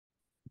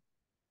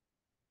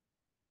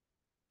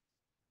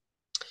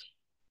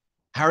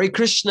Hare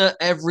Krishna,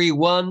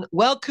 everyone.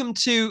 Welcome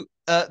to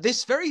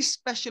this very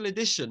special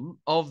edition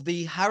of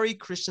the Hare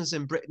Krishnas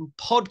in Britain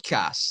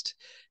podcast.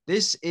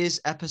 This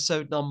is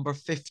episode number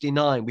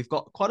 59. We've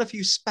got quite a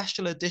few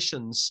special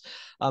editions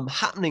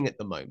happening at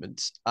the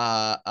moment.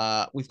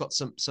 We've got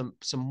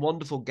some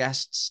wonderful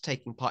guests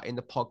taking part in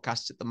the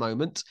podcast at the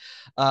moment.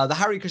 The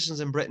Hare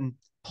Krishnas in Britain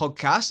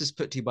podcast is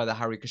put to you by the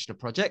Hare Krishna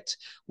Project,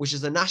 which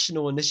is a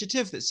national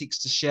initiative that seeks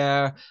to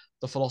share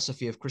the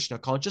philosophy of Krishna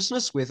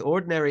consciousness with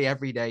ordinary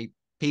everyday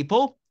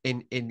people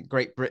in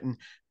Great Britain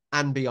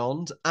and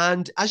beyond.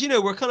 And as you know,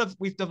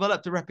 we've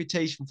developed a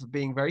reputation for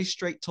being very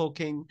straight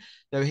talking,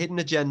 no hidden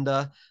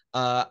agenda.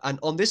 And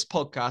on this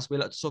podcast, we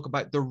like to talk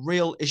about the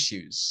real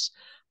issues.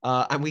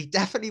 And we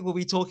definitely will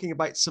be talking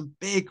about some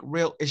big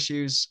real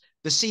issues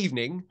this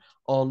evening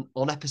on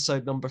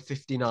episode number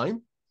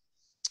 59.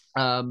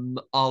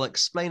 I'll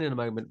explain in a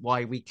moment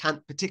why we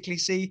can't particularly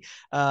see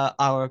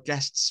our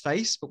guest's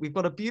face, but we've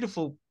got a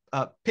beautiful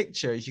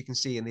picture, as you can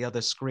see in the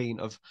other screen,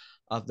 of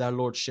their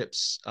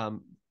lordships,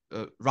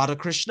 Radha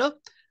Krishna,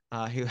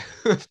 who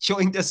have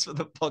joined us for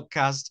the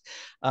podcast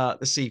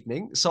this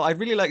evening. So I'd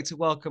really like to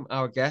welcome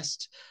our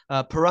guest,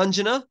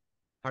 Puranjana.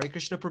 Hare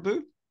Krishna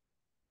Prabhu.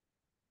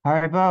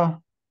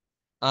 Haribo.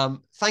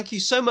 Thank you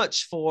so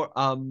much for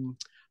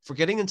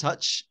getting in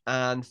touch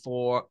and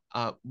for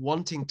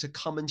wanting to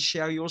come and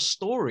share your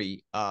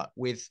story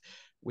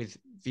with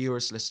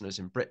viewers, listeners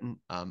in Britain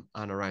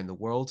and around the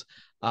world.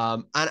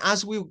 And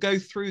as we'll go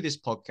through this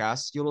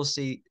podcast,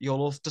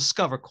 you'll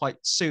discover quite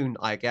soon,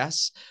 I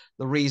guess,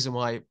 the reason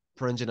why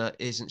Puranjana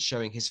isn't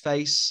showing his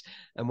face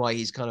and why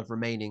he's kind of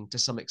remaining to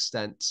some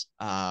extent,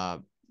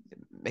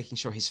 making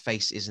sure his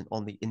face isn't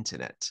on the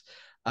internet.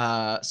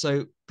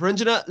 So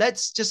Puranjana,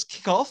 let's just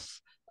kick off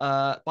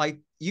by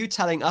you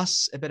telling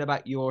us a bit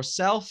about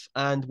yourself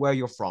and where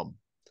you're from.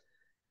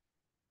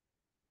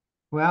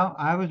 Well,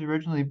 I was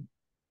originally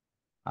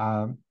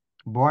um,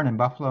 born in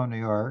Buffalo, New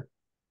York.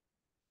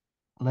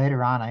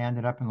 Later on, I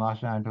ended up in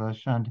Los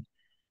Angeles, and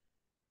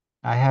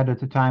I had at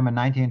the time a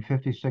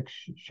 1956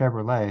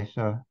 Chevrolet,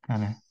 so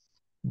kind of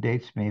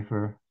dates me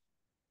for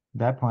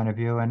that point of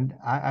view. And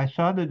I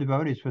saw the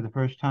devotees for the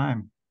first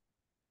time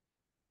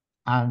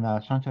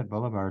on Sunset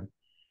Boulevard,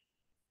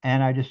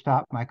 and I just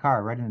stopped my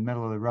car right in the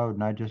middle of the road,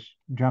 and I just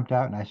jumped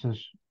out and I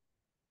says,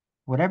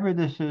 "Whatever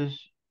this is,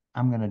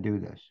 I'm going to do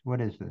this.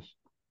 What is this?"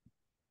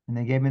 And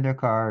they gave me their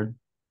card.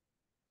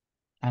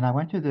 And I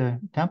went to the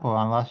temple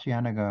on La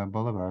Cienega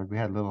Boulevard. We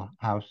had a little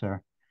house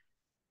there.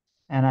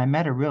 And I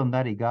met a real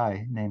nutty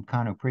guy named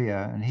Kanu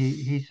Priya. And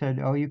he said,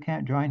 "Oh, you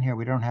can't join here.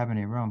 We don't have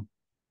any room.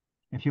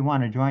 If you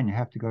want to join, you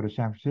have to go to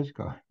San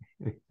Francisco."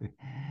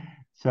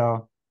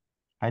 So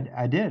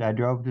I did. I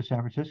drove to San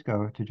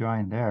Francisco to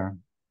join there,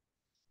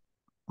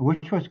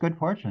 which was good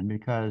fortune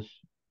because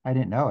I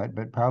didn't know it,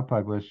 but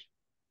Prabhupada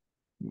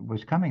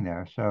was coming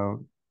there.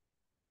 So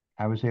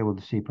I was able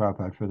to see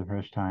Prabhupada for the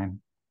first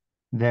time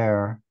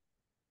there.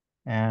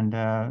 And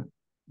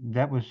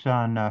that was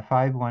on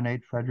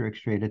 518 Frederick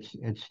Street.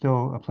 It's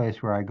still a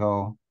place where I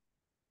go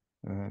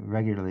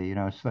regularly. You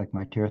know, it's like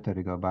my tirtha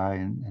to go by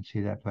and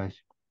see that place.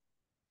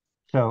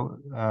 So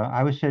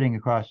I was sitting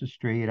across the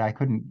street. I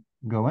couldn't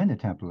go in the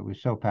temple. It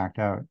was so packed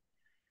out.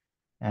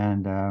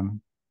 And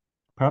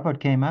Prabhupada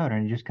came out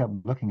and he just kept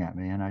looking at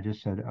me. And I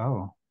just said,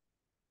 "Oh,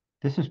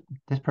 this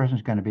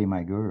person's going to be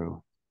my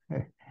guru."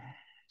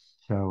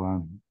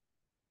 So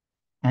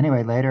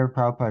anyway, later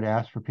Prabhupada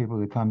asked for people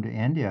to come to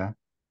India,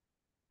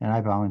 and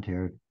I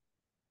volunteered.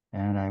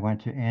 And I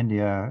went to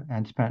India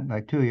and spent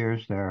like 2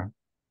 years there,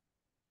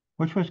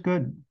 which was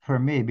good for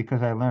me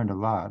because I learned a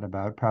lot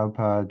about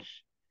Prabhupada's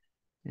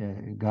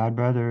God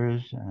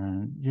brothers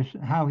and just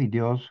how he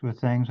deals with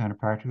things on a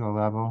practical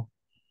level.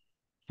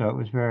 So it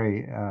was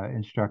very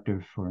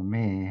instructive for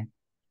me.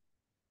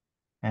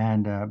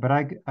 And but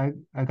I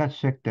got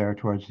sick there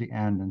towards the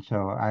end, and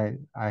so I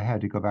had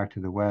to go back to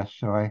the West.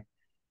 So I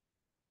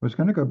was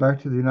going to go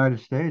back to the United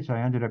States. I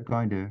ended up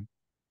going to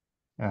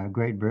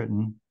Great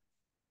Britain,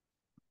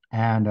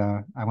 and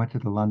I went to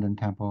the London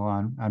Temple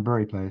on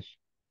Bury Place.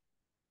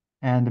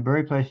 And the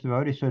Bury Place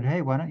devotee said,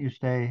 "Hey, why don't you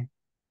stay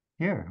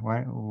here?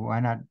 Why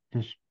not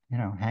just,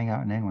 hang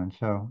out in England?"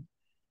 So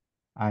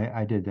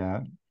I did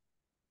that.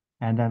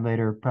 And then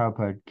later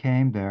Prabhupada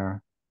came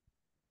there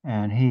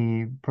and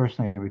he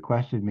personally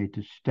requested me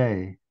to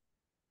stay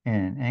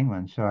in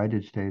England. So I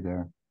did stay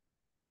there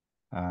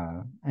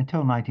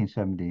until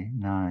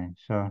 1979.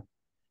 So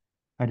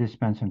I did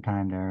spend some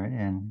time there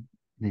in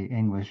the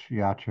English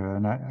yatra.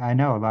 And I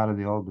know a lot of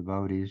the old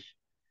devotees,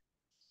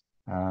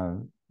 uh,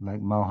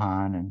 like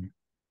Mohan and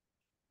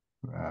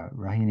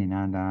Rahini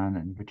Nandan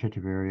and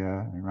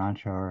Vichitravirya and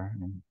Ranchar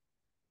and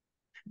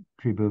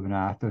Sri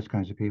Bhuvanath, those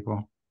kinds of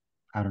people.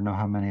 I don't know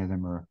how many of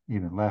them are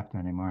even left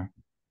anymore.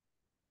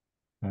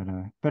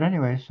 But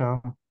anyway,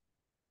 so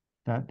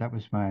that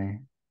was my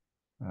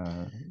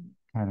uh,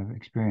 kind of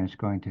experience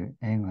going to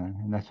England,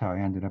 and that's how I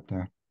ended up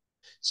there.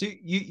 So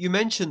you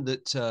mentioned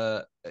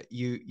that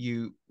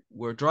you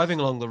were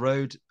driving along the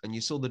road and you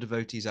saw the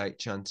devotees out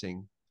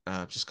chanting.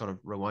 Just kind of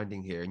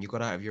rewinding here, and you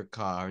got out of your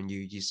car and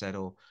you said,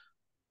 "Oh,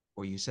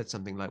 or you said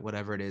something like,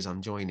 whatever it is,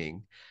 I'm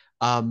joining.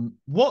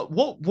 What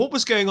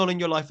was going on in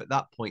your life at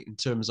that point in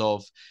terms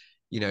of,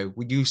 were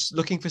you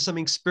looking for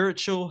something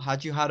spiritual?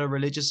 Had you had a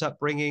religious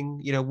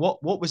upbringing?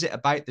 What was it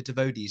about the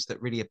devotees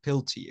that really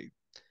appealed to you?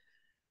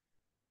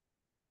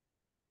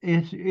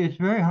 It's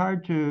very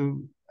hard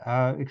to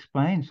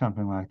explain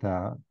something like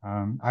that.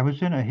 I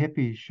was in a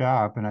hippie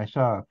shop and I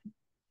saw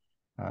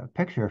a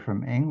picture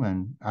from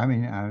England. I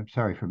mean,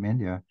 sorry, from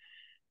India,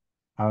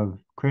 of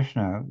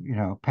Krishna,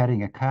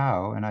 petting a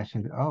cow, and I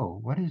said, "Oh,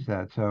 what is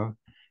that?" So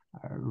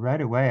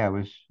right away, I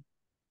was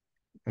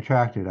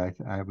attracted,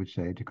 I would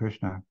say, to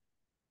Krishna.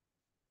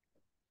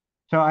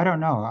 So I don't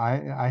know.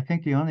 I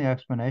think the only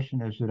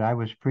explanation is that I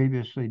was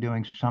previously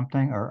doing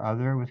something or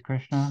other with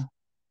Krishna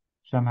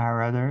somehow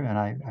or other, and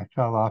I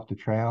fell off the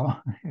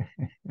trail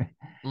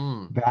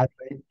Mm.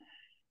 badly.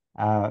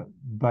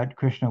 But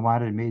Krishna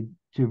wanted me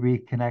to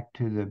reconnect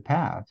to the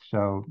path,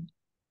 so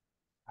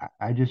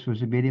I just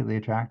was immediately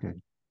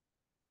attracted.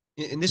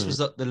 And this was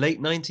For the late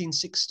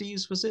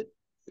 1960s, was it?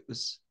 It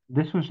was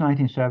this was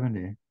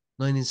 1970,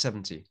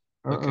 1970.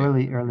 or Okay.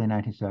 early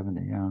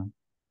 1970. Yeah.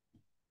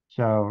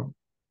 So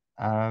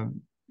uh,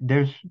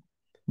 there's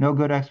no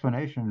good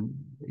explanation,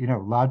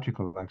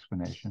 logical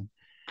explanation.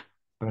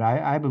 But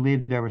I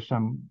believe there was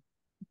some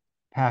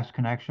past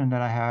connection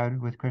that I had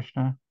with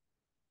Krishna,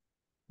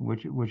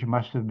 which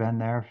must have been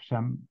there for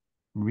some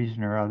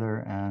reason or other,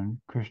 and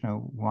Krishna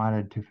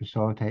wanted to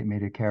facilitate me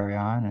to carry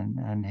on,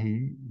 and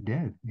he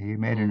did. He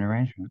made an Mm,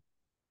 arrangement.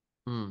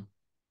 mm,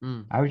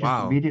 mm. I was just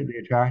Wow. immediately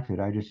attracted.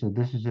 I just said,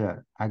 "This is it.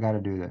 I got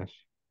to do this."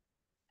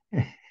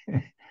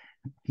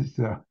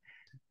 So,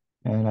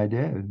 and I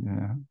did.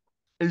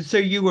 And so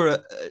you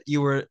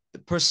were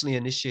personally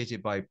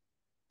initiated by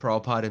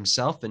Prabhupada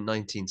himself in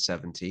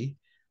 1970.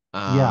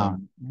 Yeah,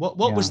 What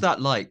was yeah.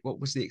 that like? What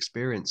was the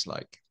experience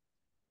like?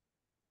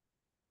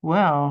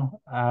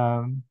 Well,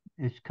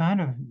 it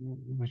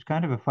was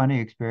kind of a funny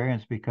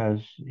experience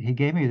because he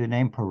gave me the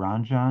name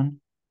Puranjan,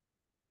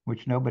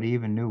 which nobody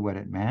even knew what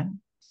it meant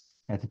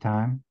at the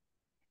time.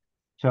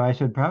 So I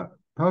said,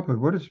 Prabhupada,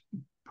 what is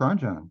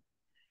Puranjan?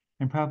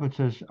 And Prabhupada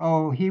says,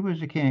 oh, he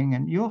was a king,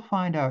 and you'll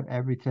find out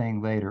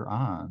everything later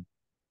on.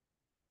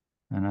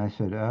 And I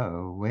said,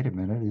 oh, wait a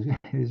minute,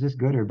 is this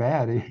good or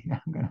bad?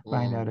 I'm going to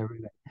find Mm, out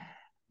everything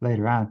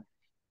later on.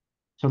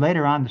 So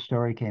later on, the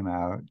story came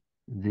out.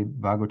 The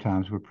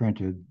Bhagavatams were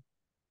printed,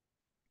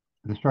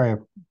 the story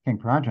of King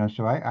Puranjan.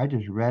 So I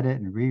just read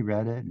it and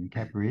reread it and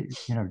kept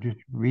just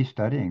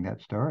restudying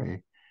that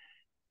story.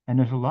 And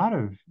there's a lot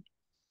of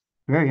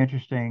very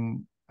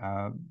interesting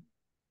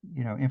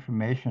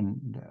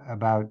information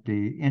about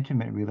the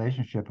intimate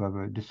relationship of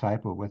a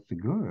disciple with the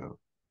guru.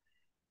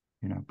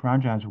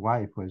 Puranjan's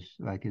wife was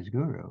like his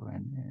guru,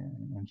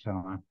 and so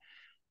on.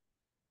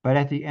 But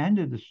at the end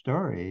of the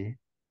story,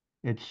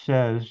 it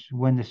says,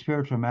 when the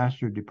spiritual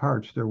master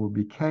departs, there will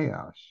be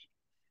chaos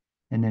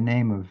in the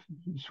name of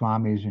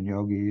swamis and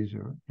yogis,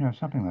 or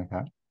something like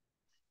that.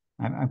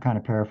 I'm kind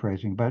of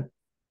paraphrasing, but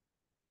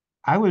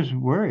I was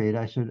worried.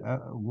 I said,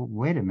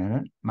 wait a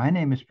minute. My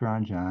name is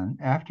Puranjan.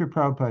 After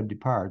Prabhupada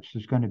departs,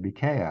 there's going to be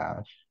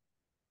chaos.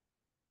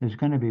 There's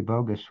going to be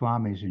bogus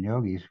swamis and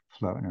yogis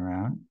floating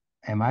around.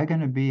 Am I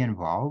going to be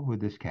involved with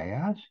this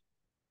chaos?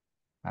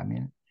 I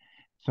mean,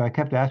 so I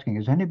kept asking,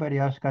 has anybody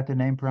else got the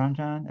name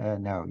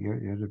Puranjan? No,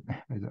 you're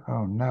the,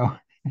 oh no,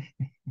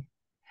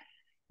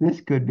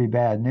 this could be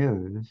bad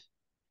news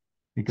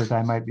because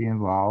I might be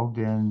involved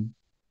in,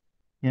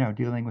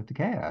 dealing with the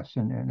chaos.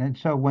 And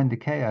so when the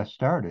chaos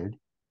started,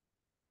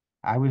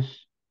 I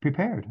was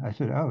prepared. I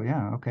said, "Oh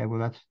yeah, okay.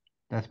 Well,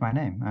 that's my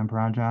name. I'm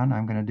Puranjan.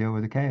 I'm going to deal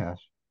with the chaos.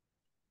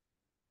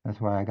 That's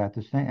why I got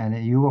this thing.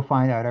 And you will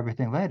find out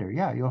everything later.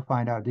 Yeah, you'll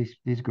find out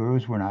these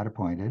gurus were not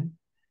appointed.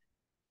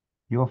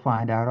 You'll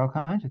find out all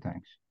kinds of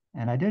things."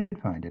 And I did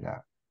find it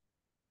out.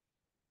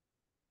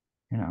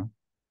 You know,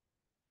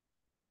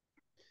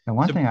 the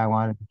one so thing I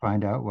wanted to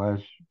find out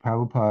was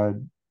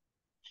Prabhupada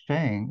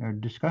saying or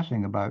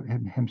discussing about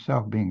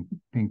himself being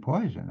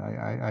poisoned.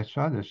 I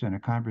saw this in a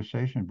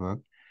conversation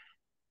book.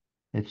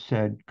 It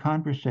said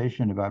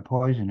conversation about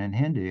poison in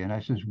Hindi, and I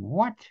says,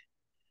 "What?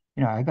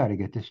 I got to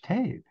get this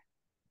tape."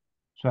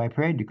 So I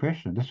prayed to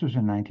Krishna. This was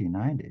in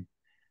 1990,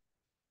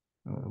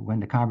 when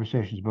the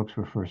Conversations books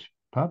were first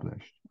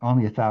published.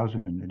 Only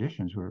 1,000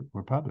 editions were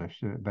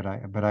published, but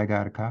I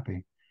got a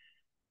copy.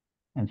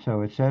 And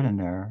so it said in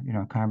there,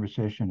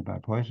 conversation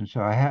about poison.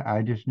 So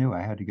I just knew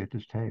I had to get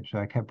this tape. So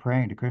I kept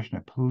praying to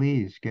Krishna,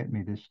 please get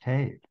me this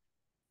tape.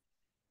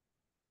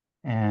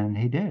 And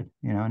he did.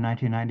 In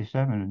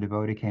 1997, a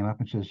devotee came up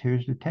and says,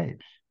 here's the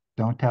tapes.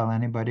 Don't tell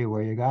anybody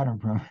where you got them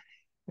from.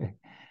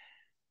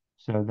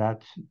 So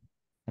that's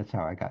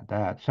how I got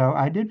that. So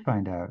I did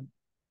find out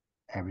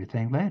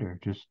everything later,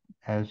 just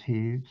as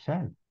he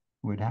said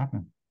would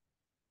happen.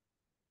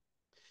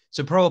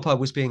 so Prabhupada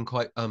was being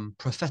quite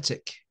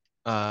prophetic,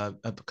 a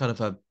kind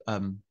of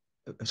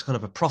it was kind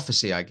of a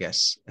prophecy, I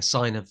guess, a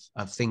sign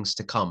of things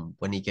to come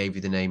when he gave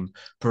you the name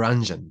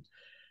Puranjan.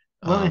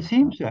 Well, it Um,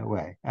 seems that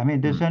way. I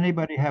mean, does mm,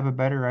 anybody have a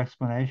better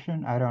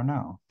explanation? I don't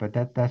know, but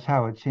that's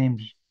how it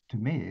seems to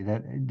me,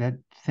 that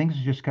things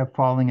just kept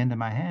falling into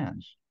my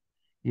hands.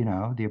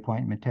 The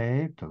appointment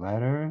tape, the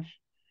letters,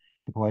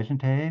 the poison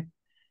tape,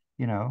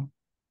 you know,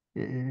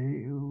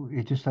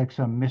 it's just like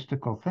some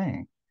mystical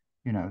thing,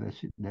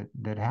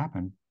 that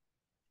happened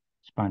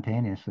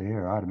spontaneously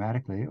or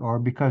automatically, or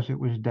because it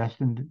was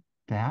destined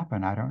to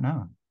happen. I don't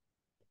know.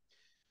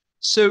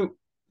 So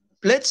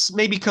let's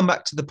maybe come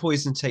back to the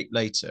poison tape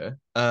later.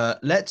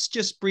 Let's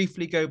just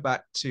briefly go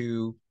back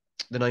to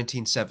the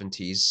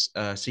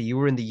 1970s. So you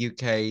were in the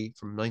UK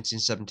from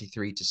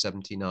 1973 to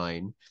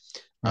 79.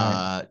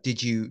 Right.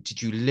 Did you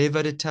live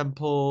at a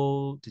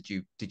temple? Did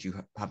you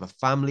have a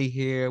family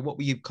here? What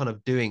were you kind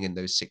of doing in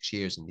those 6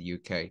 years in the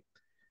UK?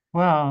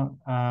 Well,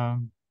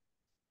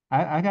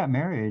 I got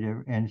married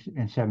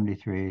in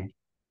 73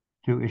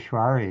 to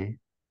Ishwari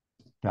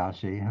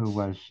Dasi, who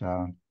was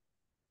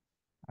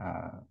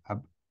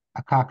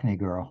a Cockney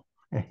girl.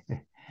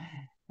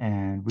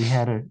 And we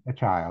had a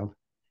child,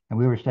 and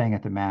we were staying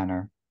at the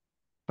manor.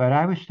 But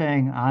I was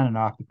staying on and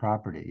off the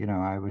property.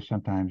 I was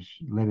sometimes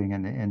living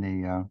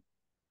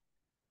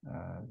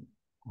uh,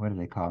 what do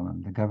they call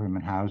them? The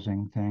government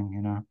housing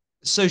thing.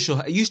 Social.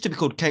 It used to be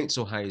called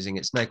council housing.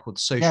 It's now called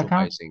Yeah, social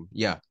housing.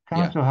 Yeah, yeah.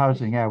 council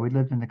housing. Yeah, we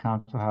lived in the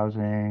council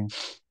housing.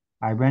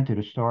 I rented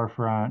a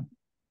storefront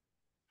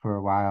for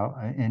a while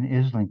in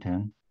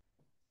Islington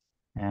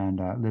and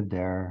lived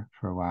there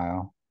for a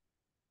while.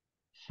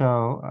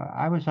 So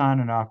I was on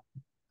and off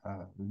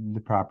the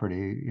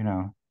property,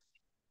 and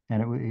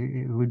it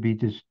would be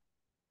just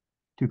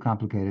too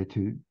complicated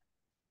to,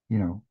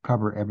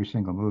 cover every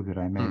single move that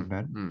I made. Mm,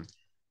 But mm.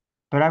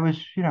 but I was,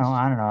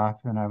 on and off,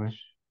 and I was,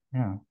 you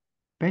know,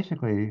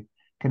 basically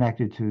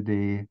connected to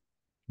the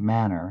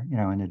manor,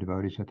 and the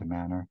devotees at the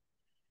manor,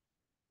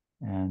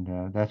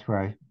 and that's where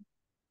I,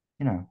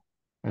 you know,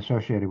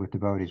 associated with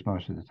devotees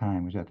most of the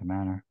time was at the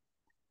manor.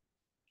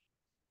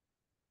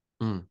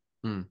 Mm,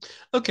 mm.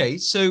 Okay,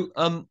 so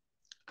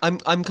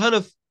I'm kind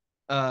of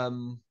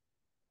um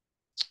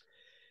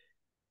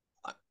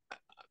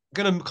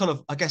going to kind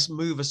of, I guess,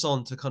 move us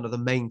on to kind of the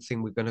main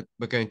thing we're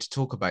going to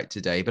talk about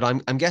today. But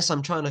I'm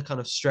trying to kind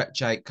of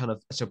stretch out kind of,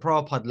 so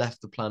Prabhupada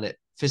left the planet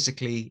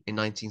physically in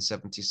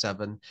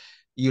 1977.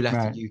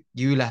 Right,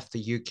 You left the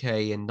UK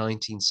in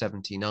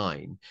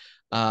 1979.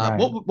 right.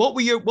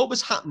 What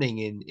was happening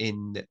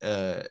in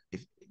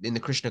the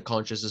Krishna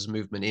consciousness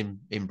movement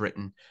in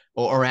Britain,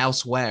 or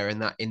elsewhere in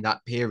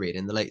that period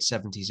in the late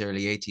 70s,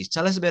 early 80s?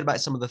 Tell us a bit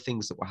about some of the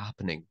things that were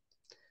happening.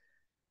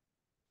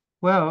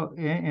 Well,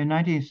 in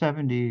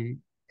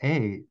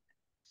 1978,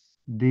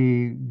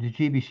 the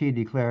GBC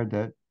declared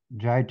that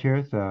Jaya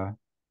Tirtha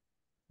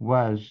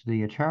was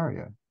the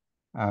Acharya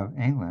of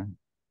England.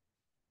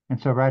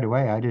 And so right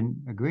away, I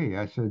didn't agree.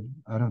 I said,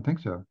 I don't think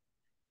so.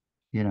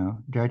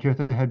 Jaya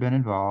Tirtha had been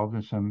involved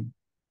in some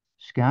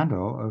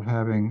scandal of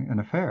having an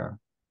affair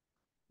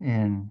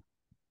in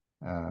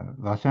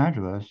Los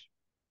Angeles,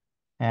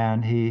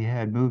 and he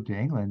had moved to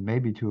England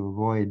maybe to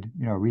avoid,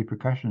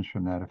 repercussions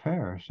from that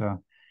affair.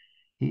 So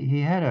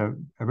he had a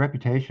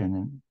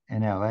reputation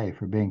in LA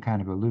for being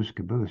kind of a loose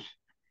caboose.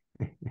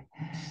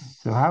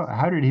 So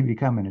how did he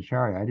become an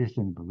acharya? I just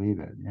didn't believe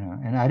it,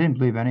 and I didn't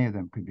believe any of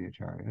them could be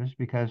acharyas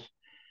because,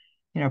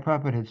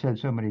 Prabhupada had said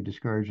so many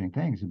discouraging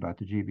things about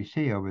the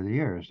GBC over the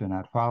years. They're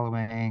not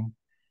following,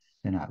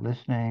 they're not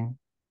listening,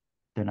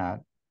 they're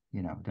not,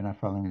 they're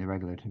not following the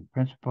regulative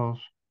principles.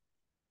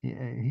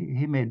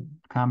 He made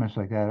comments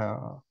like that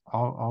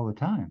all the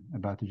time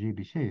about the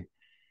GBC.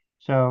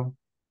 So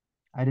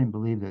I didn't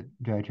believe that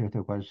Jaya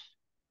Tirtha was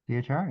the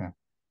acharya.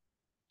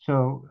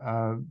 So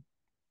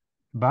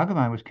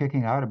Bhagavan was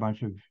kicking out a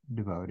bunch of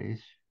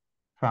devotees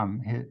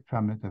from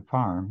the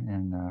farm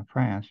in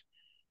France.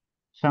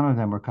 Some of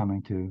them were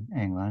coming to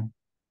England.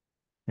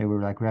 They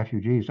were like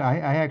refugees. I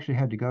actually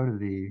had to go to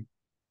the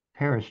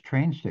Paris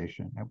train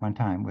station at one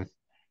time with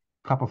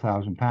a couple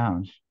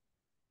 £1,000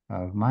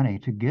 of money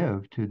to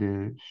give to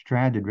the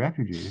stranded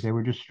refugees. They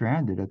were just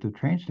stranded at the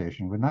train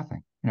station with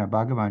nothing.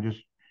 Bhagavan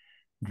just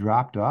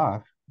dropped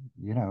off,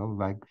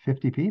 like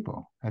 50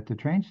 people at the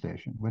train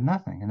station with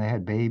nothing. And they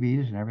had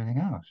babies and everything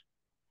else.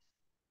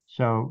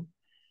 So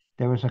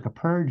there was like a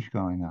purge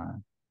going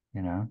on,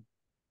 you know,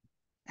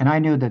 and I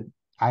knew that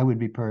I would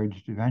be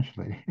purged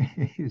eventually.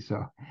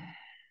 So,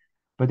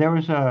 but there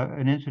was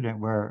an incident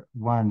where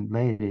one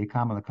lady,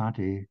 Kamala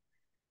Kanti,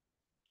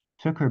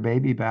 took her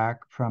baby back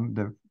from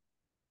the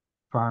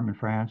farm in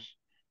France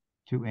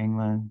to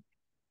England,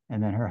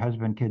 and then her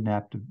husband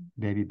kidnapped the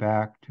baby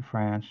back to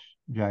France.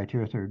 Jaya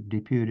Tirtha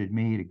deputed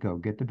me to go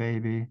get the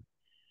baby.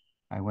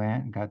 I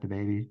went and got the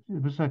baby.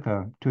 It was like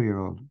a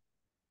 2-year-old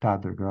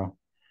toddler girl.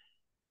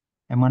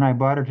 And when I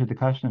brought her to the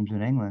customs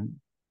in England,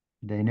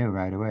 they knew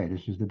right away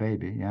this is the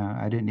baby. Yeah,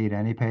 I didn't need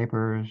any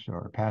papers or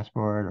a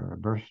passport or a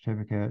birth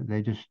certificate.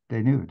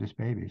 They knew this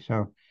baby.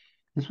 So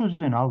this was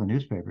in all the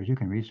newspapers. You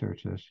can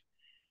research this,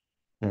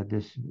 that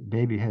this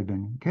baby had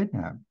been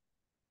kidnapped.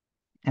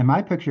 And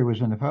my picture was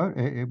in the photo.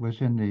 It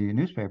was in the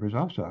newspapers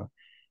also,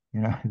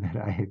 that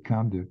I had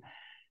come to,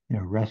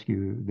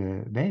 rescue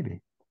the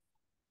baby.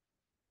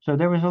 So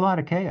there was a lot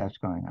of chaos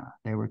going on.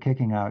 They were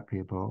kicking out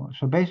people.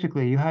 So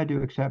basically, you had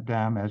to accept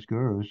them as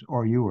gurus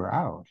or you were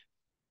out,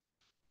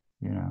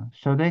 you know.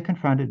 So they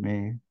confronted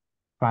me.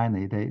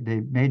 Finally,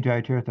 they made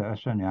Jaya Tirtha a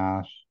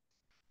sannyas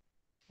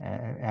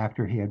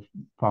after he had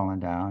fallen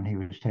down. He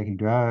was taking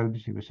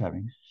drugs. He was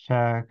having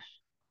sex.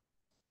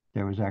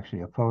 There was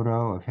actually a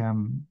photo of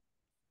him,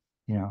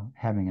 you know,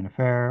 having an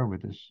affair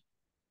with this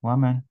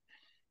woman.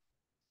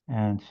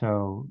 And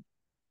so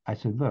I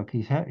said, look,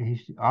 he's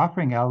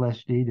offering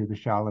LSD to the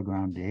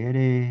Shalagram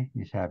deity.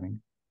 He's having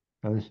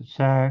illicit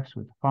sex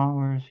with the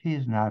followers. He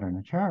is not an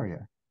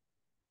acharya.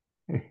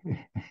 You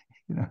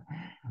know,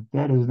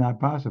 that is not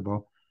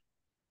possible.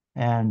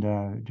 And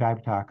Jaya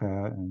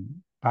Tirtha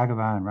and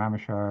Bhagavan and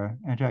Ramachara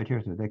and Jaya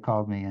Tirtha, they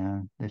called me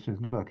in. They said,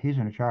 look, he's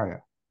an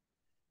acharya.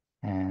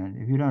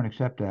 And if you don't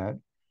accept that,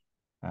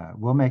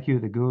 we'll make you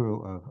the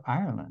guru of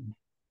Ireland.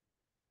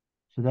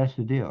 So that's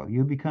the deal.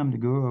 You become the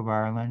guru of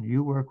Ireland,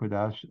 you work with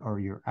us, or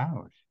you're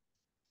out.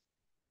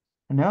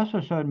 And they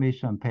also showed me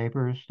some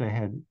papers. They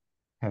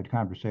had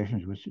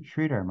conversations with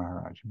Sridhar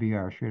Maharaj,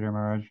 B.R. Sridhar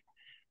Maharaj.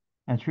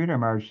 And Sridhar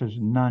Maharaj says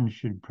none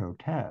should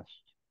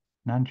protest.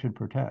 None should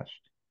protest.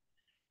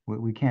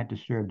 We can't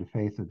disturb the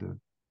faith of the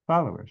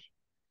followers.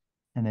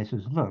 And they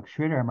says, look,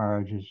 Sridhar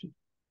Maharaj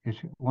is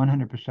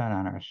 100%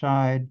 on our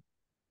side.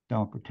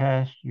 Don't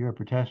protest. You're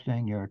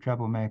protesting. You're a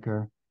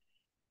troublemaker.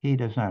 He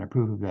does not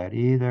approve of that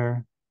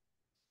either.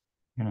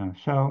 You know,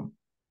 so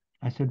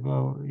I said,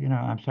 well, you know,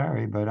 I'm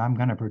sorry, but I'm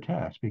going to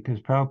protest because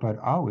Prabhupada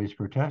always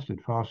protested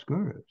false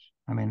gurus.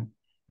 I mean,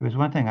 it was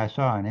one thing I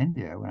saw in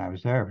India when I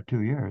was there for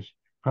 2 years.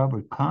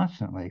 Prabhupada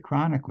constantly,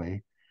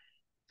 chronically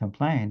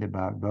complained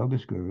about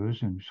bogus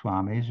gurus and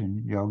swamis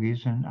and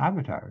yogis and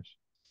avatars.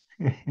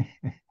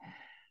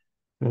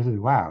 This is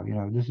wow, you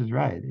know, this is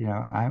right. You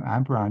know,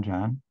 I'm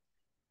Puranjana,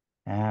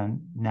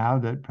 and now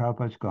that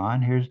Prabhupada's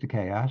gone, here's the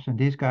chaos, and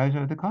these guys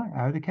are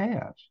the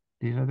chaos.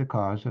 These are the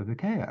cause of the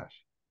chaos.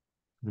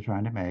 They're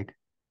trying to make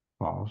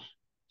false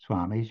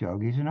swamis,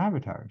 yogis, and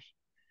avatars.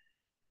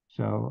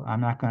 So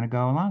I'm not going to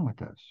go along with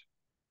this.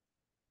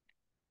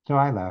 So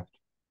I left,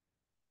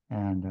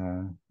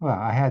 and well,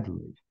 I had to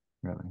leave.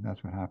 Really,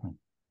 that's what happened.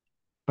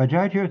 But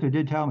Jaya Tirtha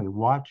did tell me,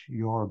 watch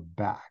your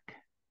back.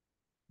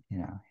 You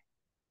know,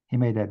 he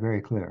made that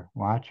very clear.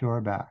 Watch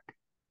your back.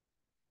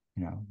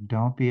 You know,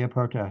 don't be a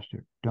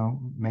protester.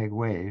 Don't make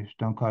waves.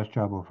 Don't cause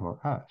trouble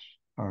for us,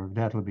 or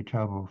that'll be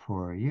trouble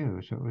for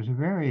you. So it was a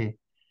very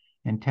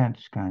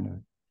intense kind of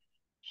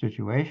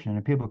situation.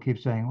 And people keep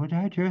saying, well,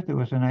 Jaya Tirtha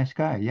was a nice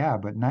guy. Yeah,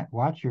 but not,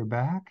 watch your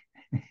back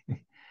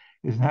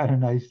is not a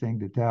nice thing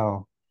to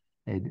tell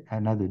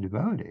another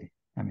devotee.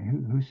 I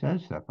mean, who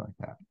says stuff like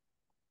that?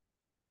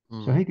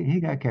 So Mm. he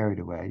got carried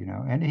away, you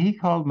know. And he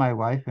called my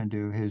wife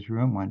into his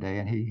room one day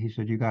and he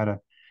said, you got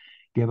to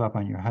give up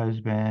on your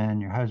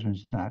husband. Your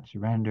husband's not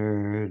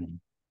surrendered.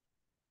 And,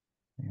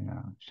 you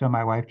know, so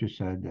my wife just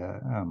said,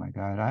 oh my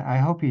God, I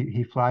hope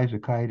he flies a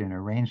kite in a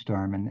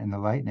rainstorm and the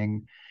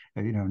lightning,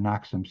 you know,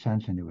 knocks some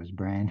sense into his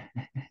brain.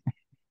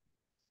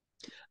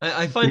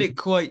 I find it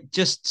quite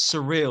just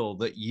surreal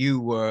that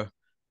you were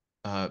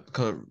kind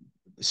of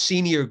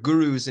senior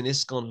gurus in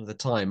ISKCON at the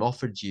time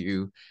offered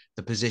you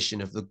the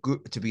position of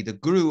to be the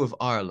guru of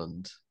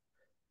Ireland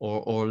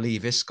or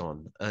leave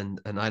ISKCON. And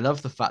I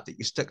love the fact that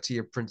you stuck to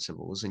your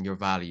principles and your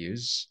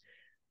values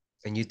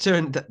and you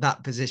turned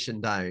that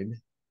position down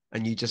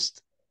and you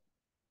just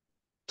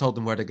told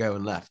them where to go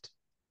and left.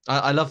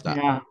 I love that.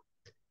 Yeah,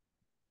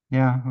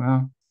 yeah.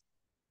 Well,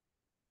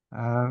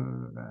 uh,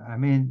 I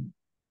mean,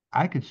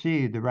 I could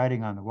see the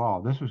writing on the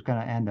wall. This was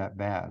going to end up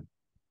bad,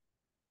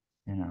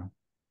 you know,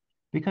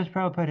 because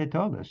Prabhupada had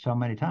told us so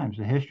many times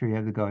the history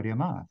of the Gaudiya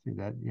Math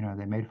that, you know,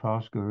 they made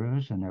false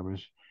gurus and there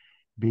was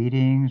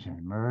beatings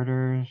and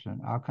murders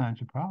and all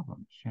kinds of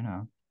problems, you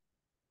know.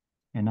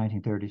 In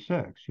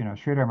 1936, you know,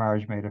 Sridhar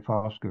Maharaj made a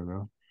false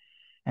guru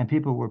and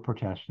people were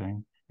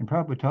protesting. And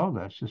Prabhupada told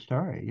us the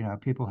story. You know,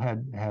 people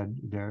had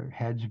their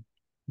heads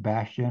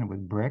bashed in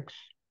with bricks.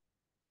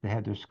 They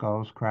had their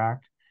skulls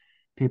cracked.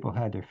 People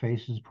had their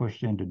faces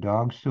pushed into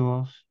dog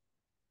stools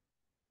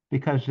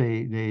because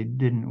they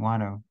didn't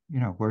want to, you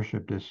know,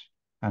 worship this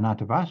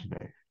Ananta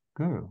Vasudeva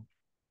guru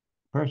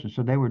person.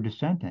 So they were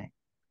dissenting.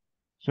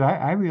 So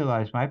I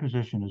realized my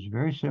position is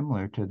very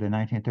similar to the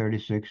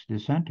 1936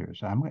 dissenters.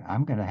 I'm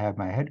going to have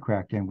my head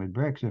cracked in with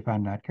bricks if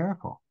I'm not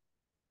careful.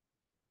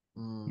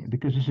 Mm.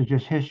 Because this is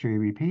just history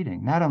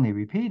repeating. Not only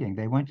repeating,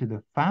 they went to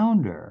the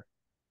founder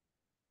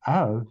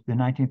of the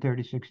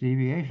 1936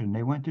 deviation.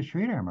 They went to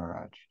Sridhar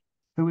Maharaj,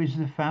 who is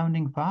the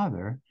founding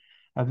father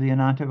of the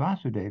Ananta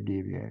Vasudeva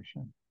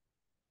deviation.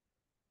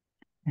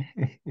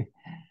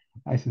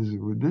 I says,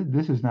 well,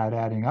 this is not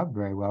adding up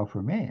very well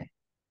for me.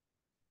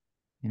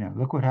 You know,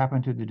 look what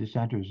happened to the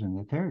dissenters in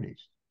the 30s.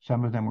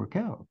 Some of them were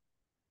killed,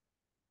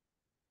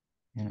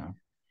 you know.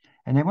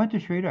 And they went to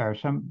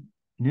Sridhar. Some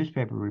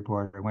newspaper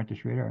reporter went to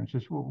Sridhar and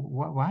says,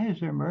 well, why is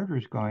there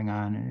murders going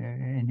on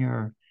in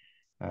your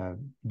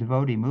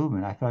devotee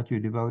movement? I thought your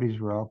devotees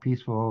were all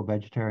peaceful,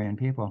 vegetarian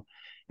people.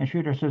 And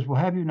Sridhar says,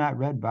 well, have you not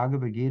read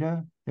Bhagavad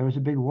Gita? There was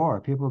a big war.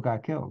 People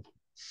got killed.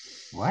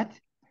 What?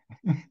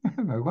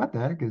 What the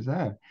heck is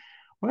that?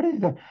 What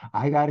is that?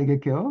 I got to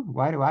get killed?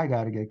 Why do I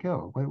got to get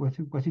killed?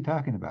 What's he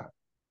talking about?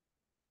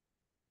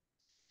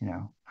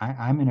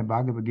 I'm in a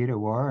Bhagavad Gita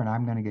war and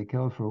I'm going to get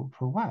killed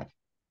for what?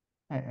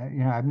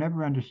 I've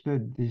never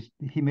understood these.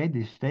 He made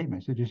these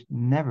statements. It just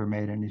never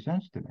made any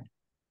sense to me.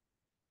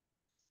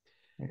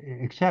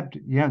 Except,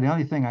 the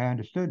only thing I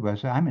understood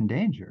was I'm in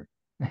danger,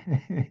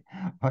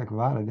 like a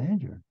lot of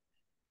danger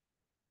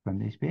from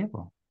these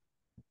people.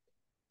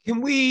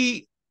 Can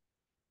we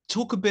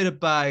talk a bit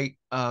about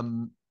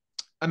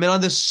I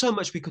mean, there's so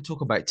much we could talk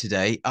about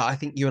today. I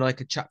think you and I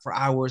could chat for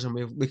hours and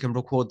we can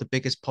record the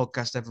biggest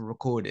podcast ever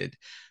recorded.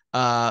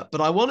 But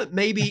I wanted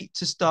maybe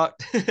to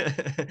start,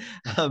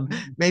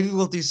 maybe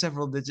we'll do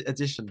several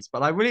editions,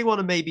 but I really want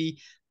to maybe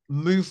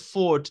move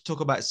forward to talk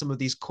about some of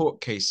these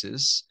court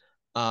cases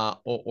or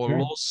Sure.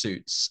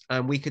 lawsuits.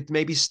 And we could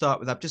maybe start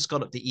with, I've just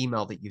got up the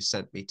email that you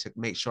sent me to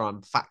make sure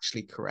I'm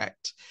factually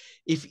correct.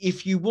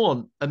 If you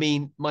want, I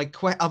mean,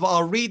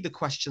 I'll read the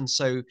question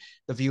so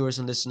the viewers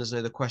and listeners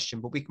know the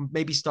question, but we can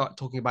maybe start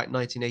talking about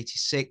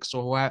 1986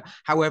 or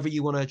however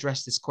you want to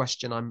address this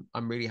question.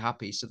 I'm really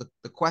happy. So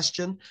the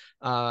question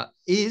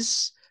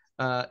is,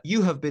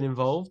 you have been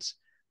involved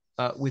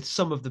with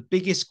some of the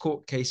biggest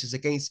court cases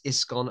against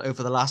ISKCON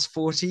over the last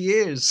 40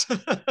 years,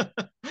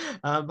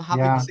 having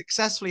Yeah.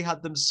 successfully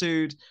had them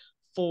sued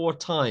 4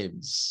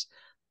 times.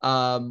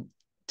 Um,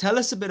 Tell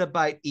us a bit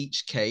about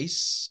each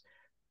case,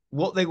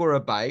 what they were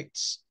about,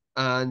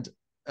 and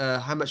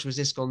how much was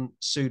ISKCON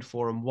sued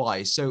for and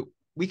why. So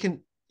you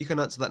can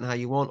answer that in how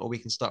you want, or we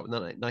can start with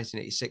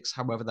 1986,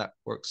 however that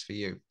works for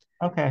you.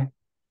 Okay.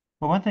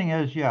 Well, one thing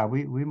is, yeah,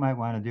 we might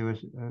want to do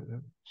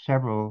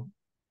several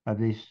of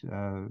these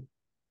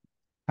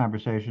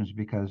conversations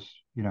because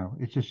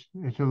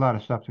it's a lot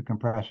of stuff to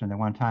compress into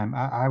one time.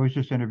 I was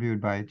just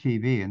interviewed by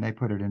TV and they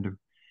put it into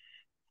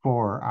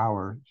 4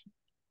 hour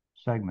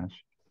segments.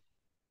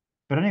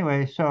 But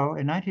anyway, so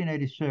in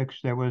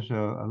 1986 there was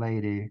a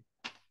lady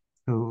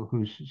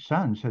whose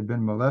sons had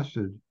been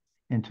molested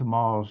in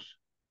Tamal's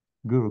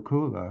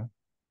Gurukula,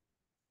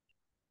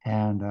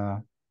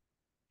 and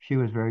she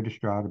was very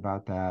distraught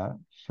about that.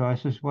 So I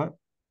says, "What?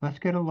 Let's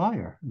get a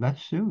lawyer.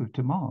 Let's sue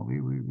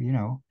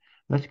Tamal.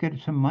 Let's get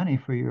some money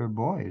for your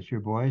boys.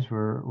 Your boys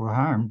were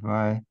harmed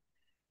by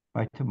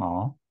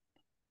Tamal."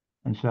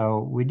 And so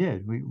we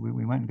did. We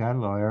went and got a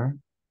lawyer,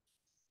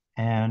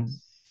 and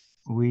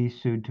we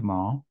sued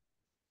Tamal.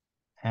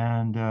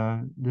 And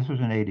this was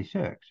in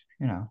 '86,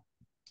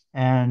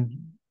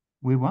 and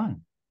we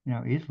won,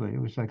 easily. It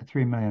was like a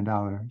 $3 million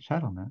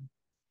settlement.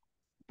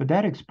 But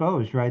that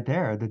exposed right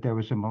there that there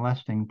was a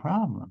molesting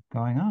problem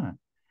going on.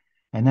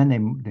 And then they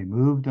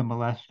moved the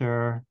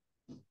molester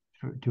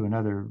to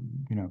another,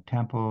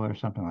 temple or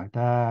something like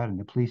that. And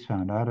the police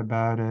found out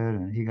about it,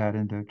 and he got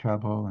into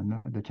trouble, and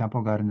the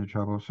temple got into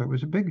trouble. So it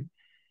was a big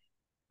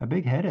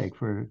headache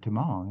for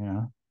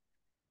Tamal.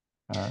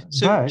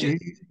 So But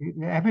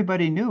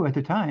everybody knew at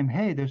the time,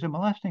 hey, there's a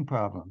molesting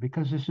problem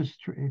because this is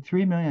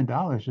 $3 million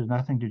is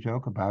nothing to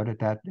joke about at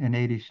that in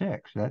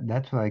 '86.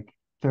 That's like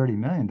 $30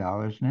 million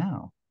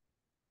now.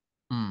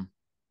 mm,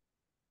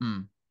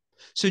 mm.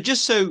 So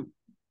just so,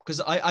 because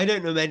I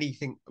don't know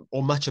anything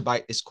or much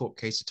about this court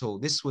case at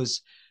all.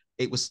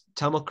 It was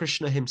Tamal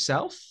Krishna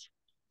himself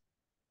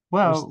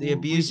was Well, the we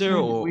abuser,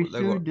 sued we or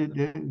they were. sued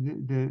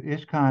the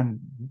ISKCON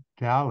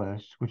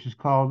Dallas, which is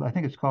called, I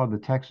think it's called the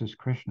Texas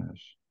Krishnas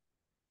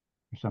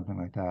or something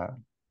like that.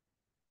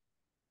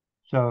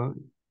 So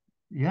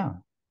yeah,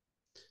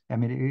 I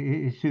mean,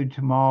 it sued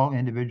Tamal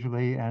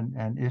individually and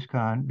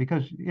ISKCON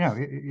because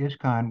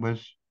ISKCON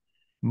was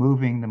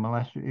moving the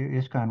molester.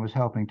 ISKCON was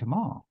helping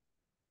Tamal.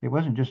 It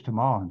wasn't just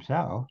Tamal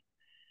himself.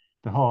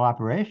 The whole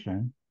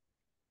operation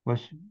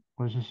was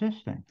was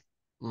assisting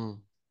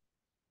Mm.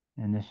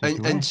 in this And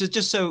so situation.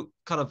 just so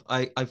kind of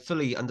I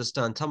fully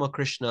understand, Tamal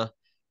Krishna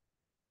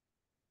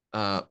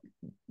uh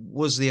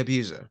was the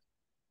abuser.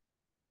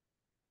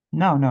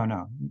 No, no,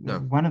 no. No.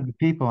 One of the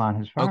people on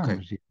his farm Okay.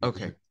 was the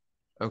Okay. abuser,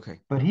 Okay.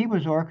 but he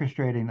was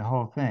orchestrating the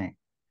whole thing.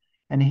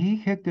 And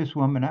he kicked this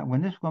woman out.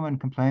 When this woman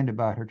complained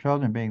about her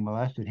children being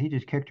molested, he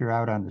just kicked her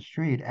out on the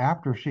street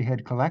after she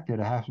had collected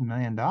a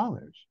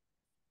 $500,000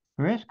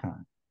 for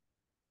ISKCON.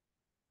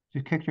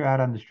 Just kicked her out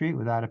on the street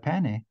without a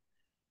penny.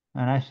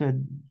 And I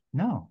said,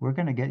 no, we're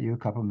going to get you a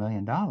couple $1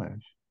 million.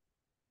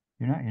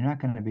 You're not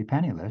going to be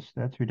penniless.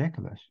 That's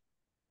ridiculous.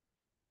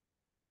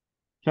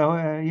 So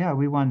yeah,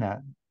 we won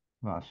that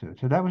lawsuit.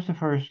 So that was the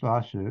first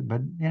lawsuit.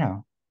 But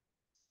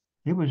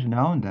it was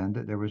known then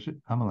that there was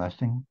a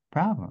molesting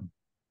problem.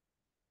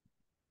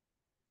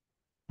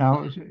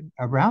 Now,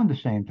 around the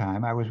same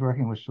time, I was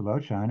working with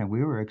Salochan, and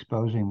we were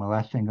exposing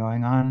molesting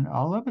going on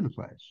all over the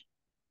place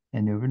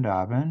in New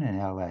Vrindavan, in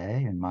LA,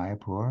 in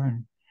Mayapur,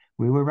 and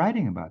we were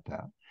writing about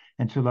that.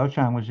 And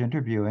Salochan was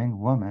interviewing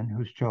women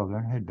whose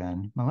children had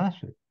been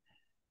molested.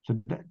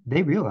 So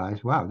they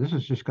realized, wow, this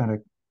is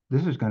going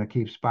to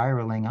keep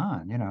spiraling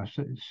on.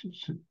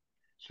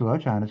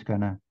 Salochan is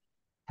going to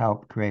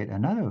help create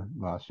another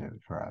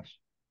lawsuit for us.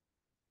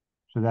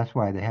 So that's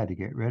why they had to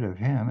get rid of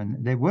him,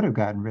 and they would have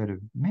gotten rid of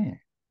me.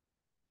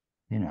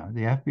 The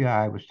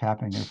FBI was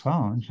tapping their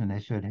phones, and they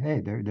said, "Hey,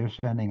 they're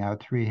sending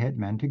out 3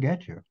 hitmen to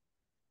get you."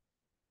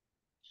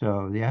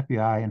 So the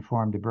FBI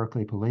informed the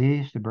Berkeley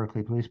police. The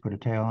Berkeley police put a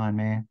tail on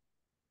me,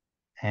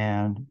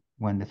 and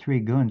when the 3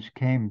 goons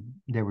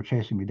came, they were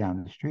chasing me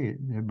down the street.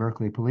 The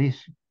Berkeley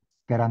police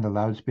got on the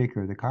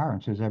loudspeaker of the car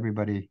and says,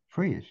 "Everybody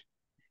freeze."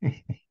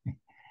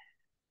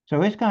 So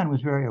ISKCON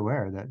was very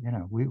aware that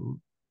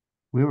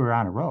we were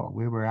on a roll.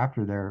 We were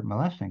after their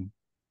molesting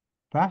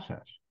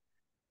process,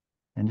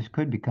 and this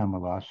could become a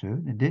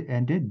lawsuit.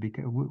 It did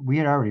because we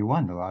had already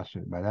won the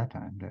lawsuit by that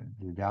time,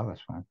 the Dallas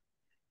one.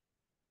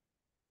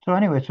 So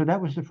anyway, so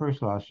that was the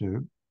first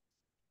lawsuit,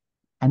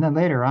 and then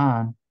later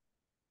on,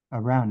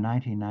 around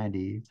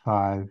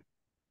 1995,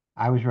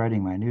 I was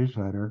writing my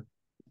newsletter,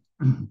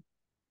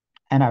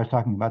 and I was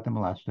talking about the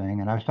molesting,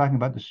 and I was talking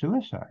about the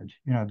suicides,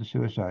 the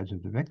suicides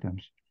of the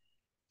victims,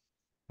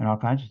 and all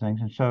kinds of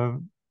things. And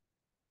so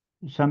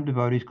some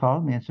devotees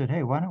called me and said,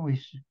 "Hey, why don't we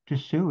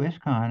just sue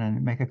ISKCON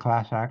and make a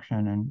class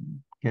action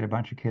and get a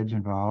bunch of kids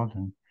involved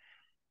and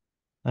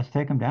let's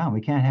take them down.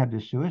 We can't have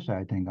this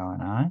suicide thing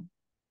going on."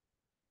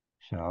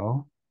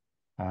 So,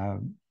 uh,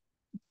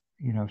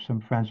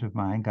 some friends of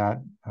mine got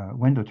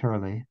Wendell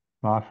Turley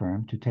law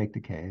firm to take the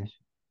case.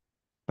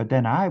 But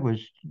then I was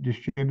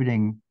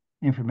distributing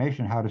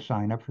information how to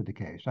sign up for the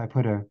case. I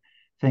put a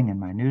thing in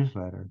my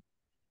newsletter,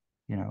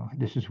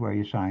 this is where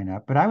you sign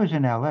up. But I was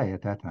in LA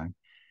at that time.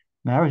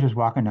 And I was just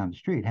walking down the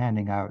street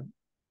handing out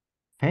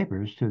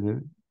papers to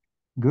the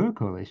guru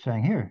coolies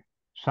saying, "Here,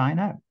 sign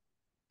up,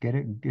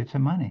 get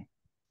some money."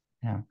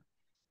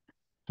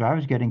 So I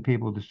was getting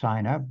people to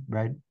sign up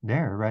right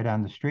there, right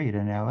on the street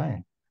in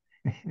LA.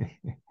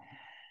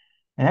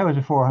 And that was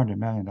a $400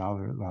 million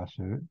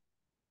lawsuit.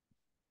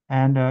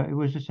 And it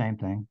was the same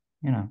thing.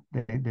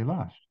 They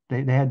lost.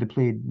 They had to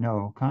plead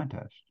no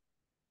contest,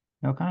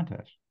 no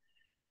contest.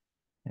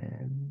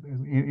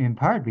 In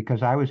part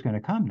because I was going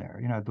to come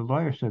there. The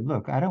lawyer said,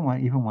 "Look, I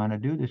don't even want to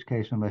do this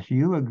case unless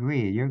you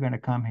agree you're going to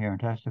come here and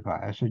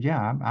testify." I said,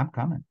 "Yeah, I'm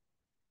coming.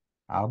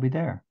 I'll be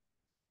there."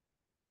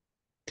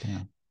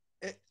 Yeah.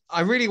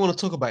 I really want to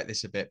talk about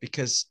this a bit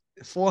because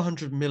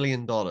 $400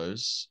 million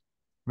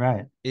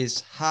Right.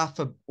 is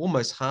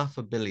almost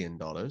 $500 million,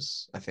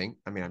 I think.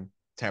 I mean, I'm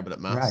terrible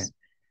at Right. maths. And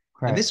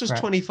Right. Right.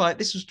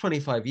 this was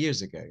 25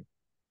 years ago, Right.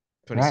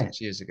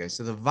 26 years ago.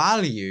 So the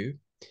value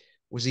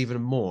was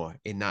even more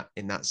in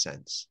that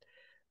sense.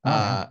 Oh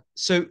yeah.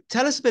 So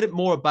tell us a bit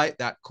more about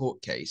that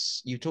court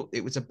case. You talked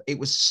it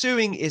was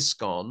suing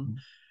ISKCON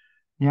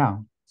Yeah.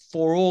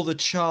 for all the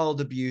child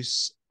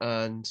abuse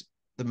and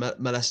the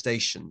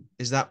molestation.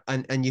 Is that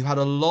and you had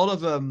a lot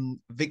of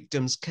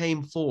victims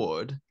came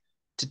forward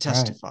to Right.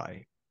 testify.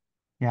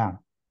 Yeah.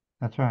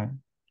 That's right.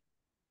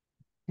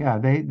 Yeah.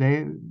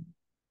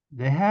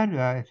 They had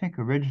I think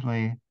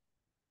originally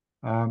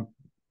um,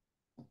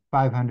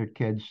 500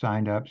 kids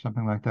signed up,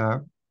 something like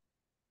that.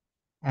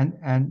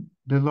 And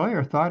the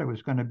lawyer thought it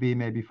was going to be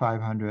maybe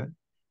 500,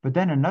 but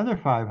then another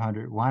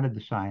 500 wanted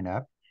to sign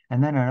up,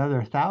 and then another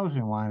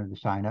 1,000 wanted to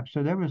sign up.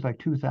 So there was like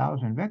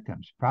 2,000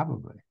 victims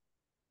probably.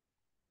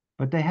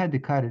 But they had to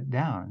cut it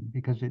down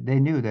because they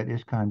knew that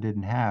ISKCON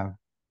didn't have,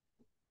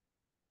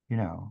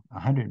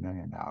 $100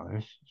 million.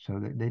 So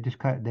they just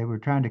they were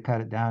trying to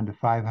cut it down to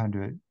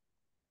 500,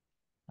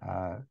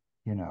 uh,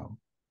 you know,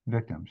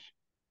 victims.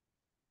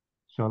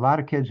 So a lot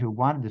of kids who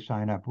wanted to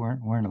sign up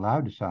weren't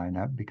allowed to sign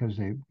up because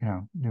there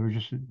were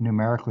just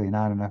numerically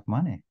not enough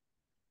money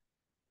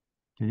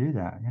to do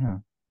that.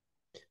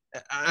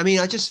 I mean,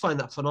 I just find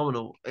that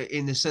phenomenal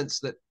in the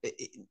sense that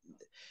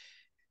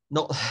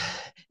not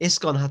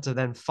ISKCON had to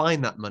then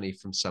find that money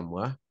from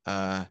somewhere.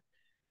 Uh,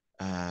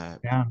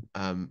 Yeah.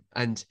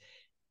 and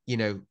you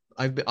know,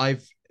 I've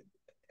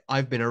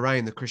been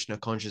around the Krishna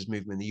conscious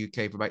movement in the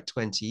UK for about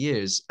 20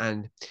 years,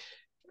 and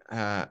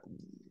uh,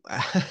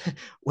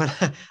 when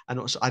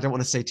I don't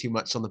want to say too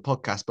much on the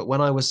podcast, but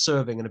when I was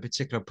serving in a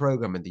particular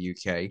program in the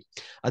UK,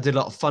 I did a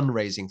lot of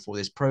fundraising for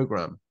this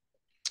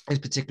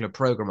particular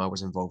program I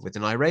was involved with,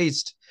 and I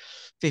raised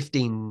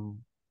 15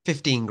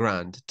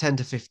 grand, 10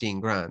 to 15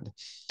 grand,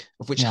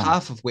 of which Yeah.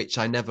 half of which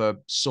I never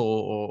saw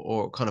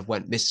or kind of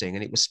went missing.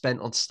 And it was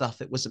spent on stuff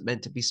that wasn't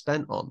meant to be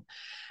spent on.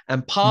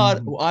 And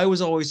Hmm. I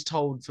was always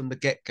told from the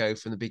get-go,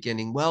 from the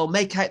beginning, well,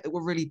 make out that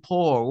we're really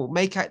poor, or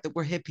make out that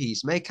we're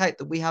hippies, make out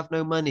that we have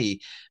no money,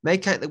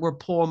 make out that we're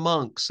poor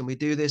monks and we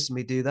do this and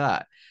we do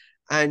that.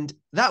 And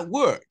that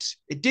worked.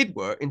 It did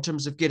work in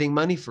terms of getting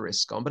money for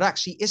ISKCON, but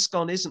actually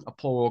ISKCON isn't a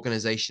poor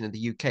organization in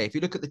the UK. If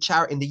you look at the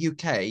charity in the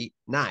UK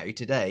now,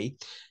 today,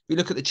 if you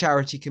look at the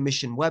Charity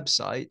Commission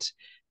website,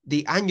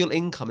 the annual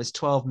income is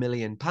 £12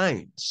 million.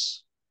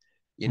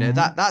 Hmm.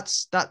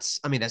 That's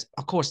I mean, there's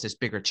of course there's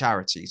bigger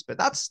charities, but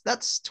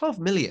that's 12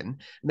 million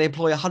and they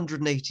employ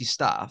 180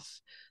 staff.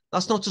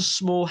 That's not a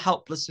small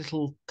helpless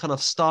little kind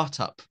of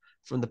startup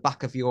from the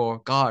back of your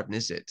garden,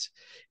 is it?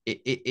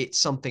 It's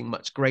something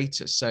much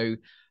greater. So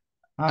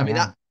Oh I mean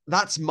yeah.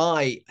 that's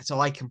my so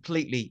I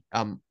completely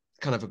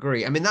kind of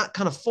agree. I mean, that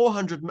kind of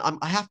 400, I'm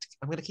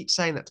going to keep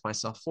saying that to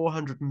myself,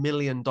 $400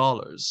 million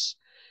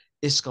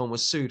ISKCON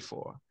was sued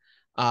for.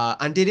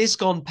 And did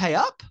ISKCON pay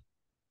up?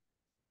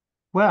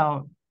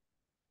 Well,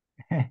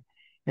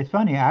 it's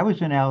funny. I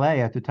was in LA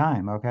at the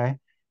time, okay?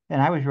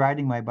 And I was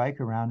riding my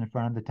bike around in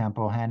front of the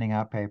temple handing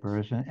out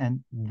papers,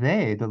 and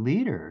the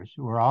leaders,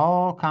 were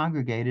all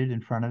congregated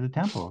in front of the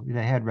temple.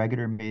 They had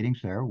regular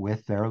meetings there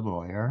with their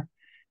lawyer,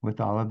 with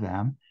all of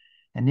them.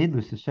 And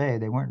needless to say,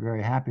 they weren't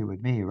very happy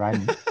with me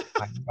riding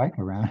my bike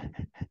around.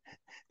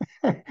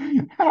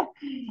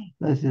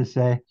 Let's just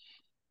say.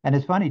 And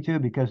it's funny too,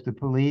 because the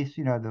police,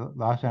 the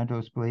Los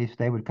Angeles police,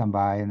 they would come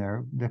by in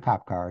the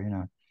cop car,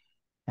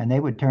 and they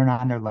would turn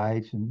on their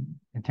lights and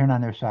turn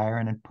on their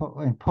siren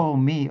and pull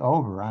me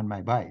over on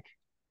my bike,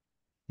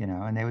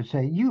 and they would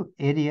say, "You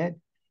idiot,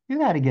 you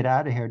got to get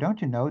out of here.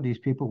 Don't you know these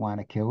people want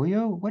to kill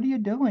you? What are you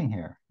doing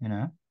here?"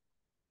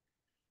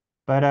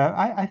 But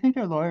I think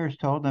their lawyers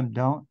told them,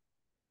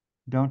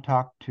 don't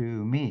talk to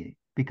me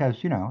because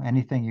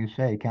anything you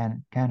say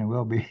can and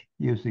will be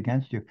used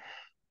against you.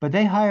 But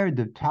they hired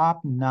the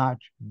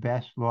top-notch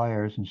best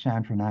lawyers in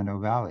San Fernando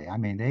Valley. I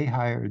mean, they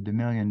hired the $1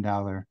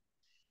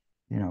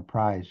 million,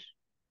 prize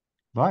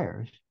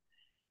lawyers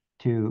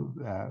to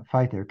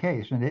fight their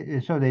case.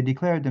 And so they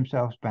declared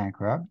themselves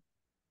bankrupt.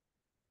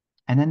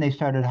 And then they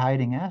started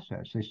hiding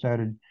assets. They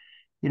started,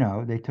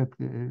 they took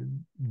the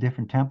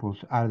different temples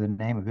out of the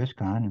name of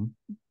ISKCON and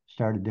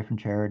started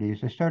different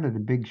charities. They started a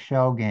big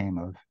shell game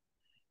of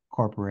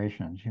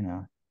corporations.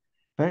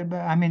 But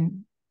I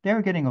mean, they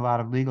were getting a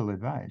lot of legal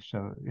advice.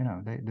 So,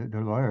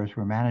 their lawyers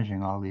were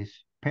managing all these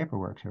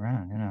paperworks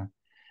around,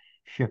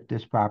 shift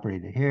this property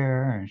to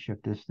here and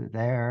shift this to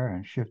there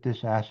and shift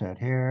this asset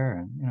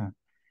here. And,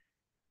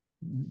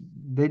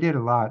 they did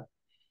a lot.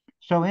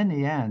 So in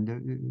the end,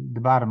 the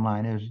bottom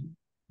line is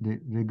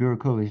the Guru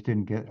Coolies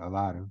didn't get a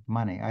lot of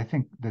money. I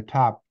think the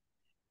top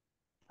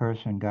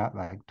person got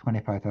like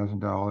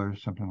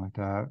 $25,000, something like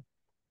that.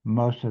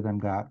 Most of them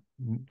got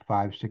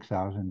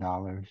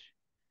 $5,000,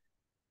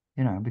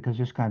 $6,000, because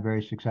this kind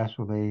very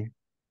successfully,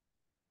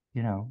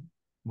 you know,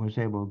 was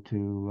able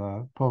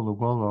to pull the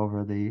wool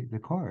over the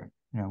court,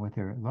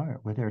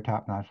 with their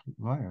top-notch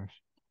lawyers.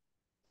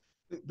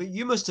 But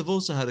you must have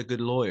also had a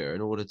good lawyer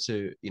in order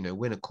to,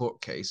 win a court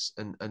case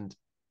and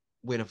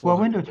win a Well,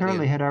 400 Wendell Turley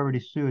million. had already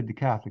sued the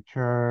Catholic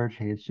Church.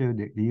 He had sued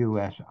the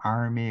U.S.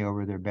 Army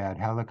over their bad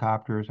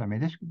helicopters. I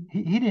mean,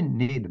 he didn't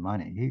need the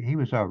money. He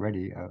was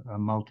already a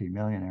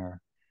multi-millionaire,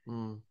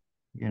 Mm.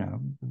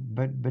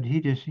 but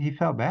he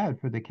felt bad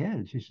for the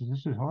kids. He says,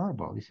 "This is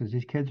horrible." He says,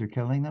 "These kids are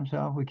killing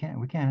themselves. We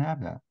can't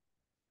have that."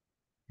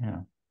 You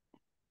know.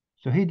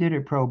 So he did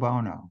it pro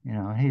bono.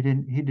 He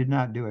did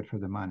not do it for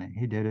the money.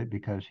 He did it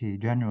because he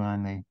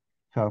genuinely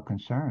felt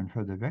concerned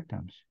for the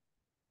victims.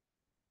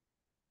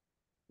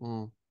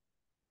 Mm.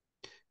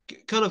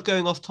 Kind of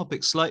going off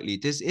topic slightly,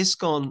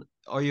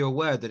 are you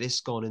aware that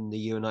ISKCON in the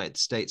United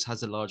States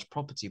has a large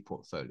property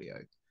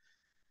portfolio?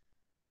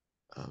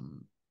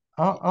 Um,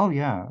 Oh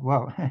yeah.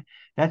 Well,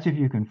 that's if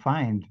you can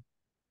find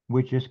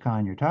which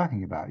ISKCON you're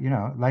talking about.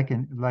 Like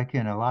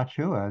in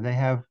Alachua, they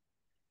have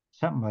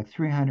something like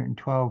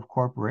 312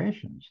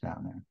 corporations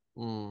down there.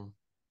 mm.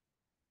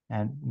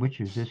 And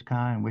which is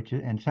ISKCON,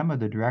 and some of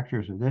the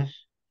directors of this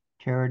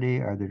charity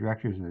are the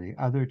directors of the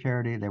other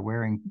charity. They're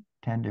wearing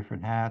 10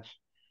 different hats.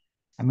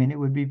 I mean, it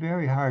would be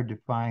very hard to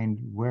find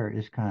where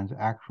ISKCON's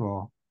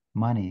actual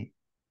money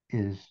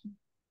is,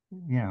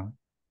 you know,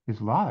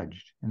 is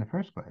lodged in the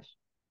first place.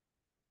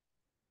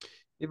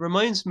 It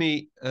reminds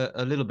me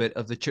a little bit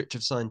of the Church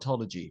of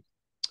Scientology,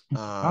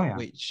 Oh yeah.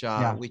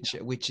 Yeah.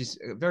 which is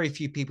very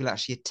few people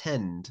actually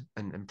attend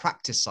and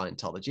practice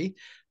Scientology,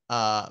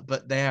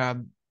 but they are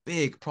a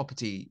big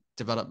property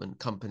development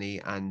company,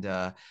 and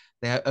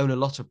they own a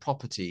lot of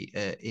property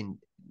in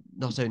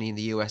not only in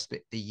the US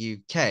but the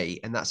UK,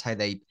 and that's how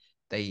they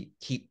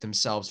keep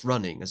themselves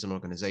running as an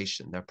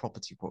organization, their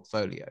property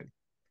portfolio.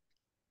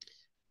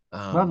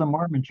 Well, the Um,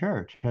 Mormon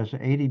Church has an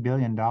 $80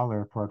 billion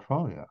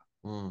portfolio.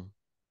 mm.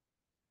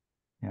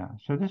 Yeah.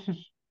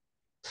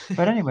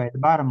 But anyway, the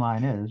bottom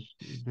line is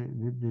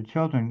the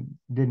children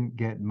didn't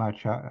get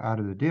much out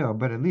of the deal,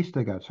 but at least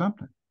they got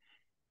something.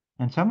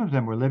 And some of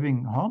them were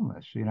living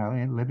homeless,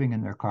 and living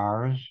in their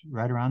cars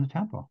right around the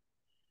temple.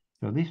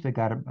 So at least they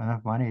got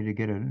enough money to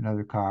get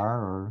another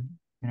car or,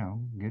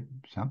 get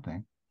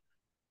something.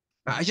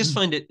 I just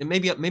find it,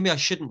 maybe I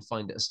shouldn't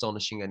find it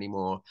astonishing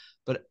anymore,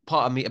 but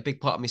a big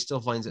part of me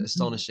still finds it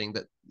astonishing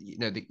that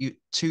that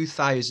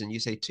you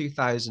say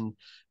 2,000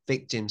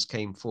 victims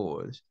came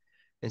forward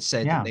and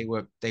said that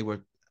Yeah, they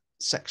were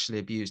sexually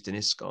abused in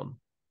ISKCON.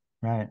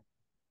 right.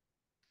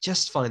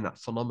 Just find that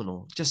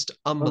phenomenal, just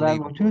Well, that was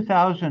unbelievable.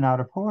 2,000 out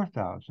of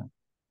 4,000.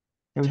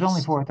 There was only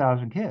Just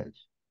 4,000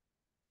 kids.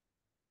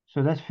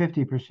 So that's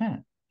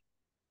 50%.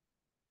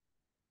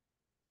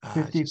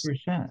 just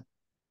 50%.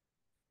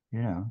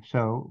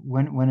 So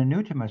when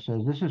Anutama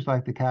says this is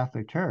like the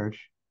Catholic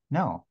Church,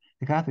 no,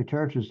 the Catholic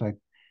Church is like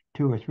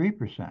 2 or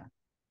 3%.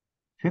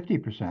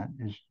 50%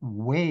 is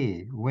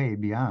way, way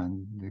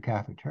beyond the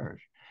Catholic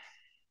Church.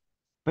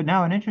 But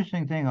now an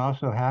interesting thing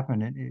also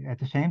happened at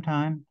the same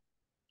time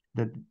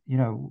that,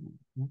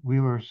 we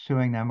were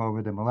suing them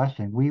over the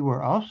molesting. We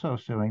were also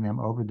suing them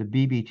over the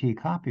BBT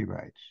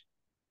copyrights.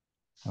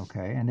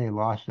 Okay. And they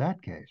lost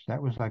that case.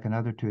 That was like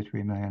another $2 or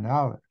 $3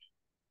 million.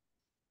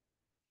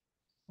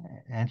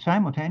 And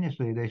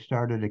simultaneously, they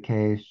started a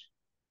case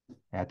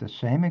at the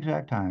same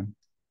exact time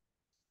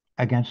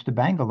against the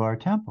Bangalore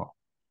temple.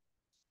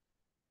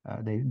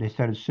 They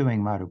started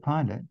suing Madhu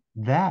Pandit.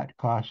 That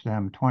cost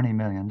them $20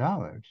 million.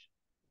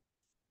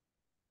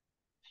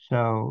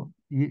 So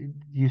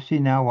you see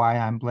now why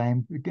I'm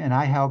blamed. And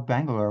I helped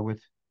Bangalore with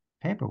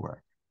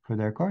paperwork for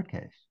their court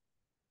case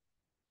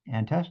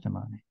and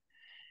testimony.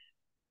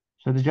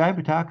 So the Jaya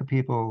Tirtha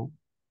people,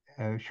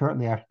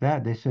 shortly after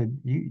that, they said,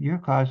 you're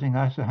causing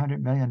us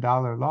 $100 million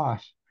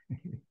loss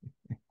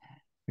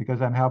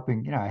because I'm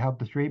helping, I helped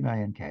the 3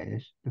 million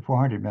case, the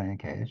 400 million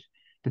case,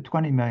 the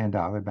 $20 million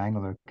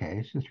Bangalore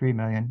case, the 3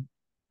 million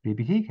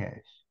BBT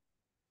case.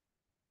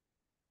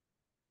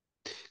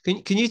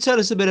 Can you tell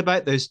us a bit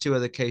about those two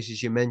other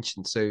cases you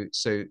mentioned?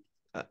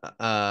 Uh,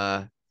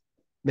 uh,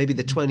 maybe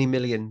the 20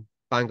 million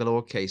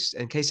Bangalore case,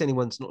 in case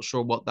anyone's not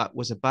sure what that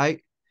was about.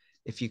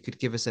 If you could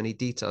give us any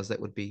details, that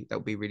would be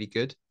really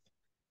good.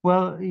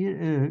 Well,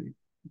 the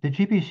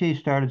GBC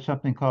started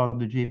something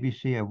called the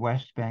GBC of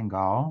West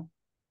Bengal,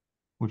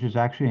 which is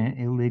actually an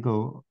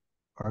illegal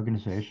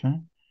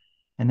organization.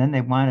 And then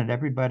they wanted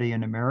everybody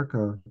in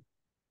America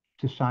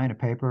to sign a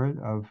paper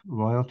of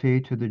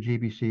loyalty to the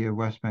GBC of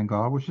West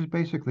Bengal, which is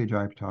basically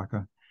Jai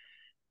Pataka.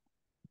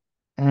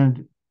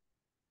 And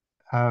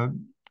uh,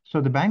 so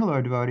the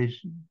Bangalore devotees,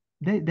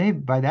 they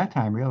by that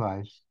time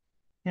realized,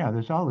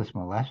 there's all this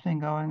molesting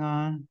going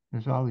on.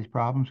 There's all these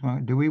problems going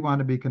on. Do we want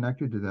to be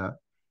connected to that?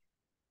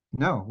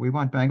 No, we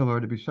want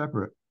Bangalore to be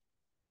separate.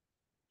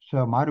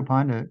 So Madhu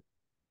Pandit,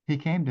 he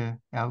came to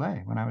LA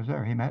when I was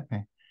there. He met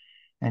me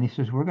and he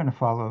says, we're going to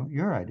follow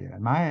your idea.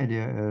 And my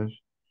idea is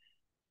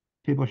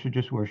people should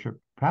just worship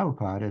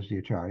Prabhupada as the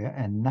Acharya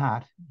and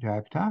not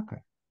Jaya Pataka.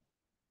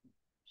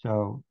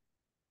 So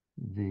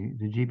the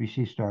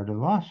GBC started a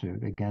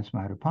lawsuit against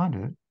Madhu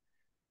Pandit,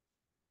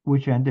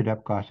 which ended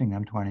up costing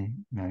them $20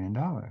 million,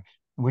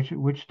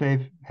 which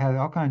they've had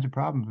all kinds of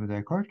problems with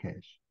their court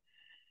case.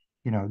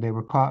 They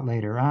were caught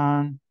later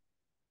on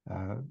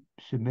uh,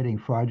 submitting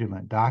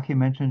fraudulent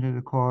documents into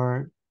the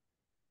court.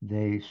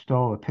 They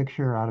stole a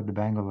picture out of the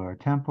Bangalore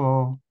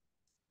temple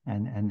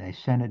and they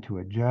sent it to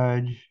a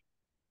judge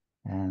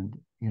and,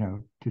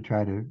 to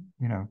try to,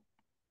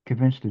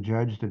 convince the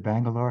judge that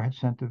Bangalore had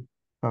sent the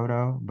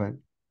photo, but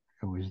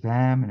it was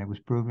them and it was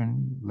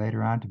proven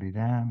later on to be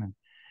them.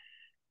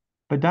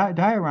 But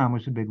Dayaram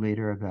was a big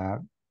leader of that.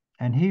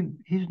 And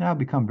he's now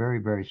become very,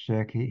 very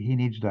sick. He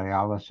needs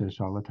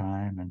dialysis all the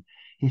time. And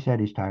he said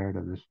he's tired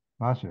of this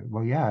lawsuit.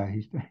 Well, yeah,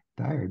 he's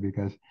tired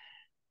because,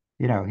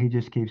 he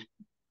just keeps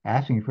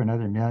asking for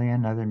another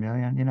million.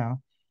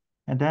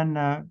 And then,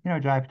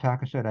 Jai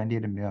Pataka said, I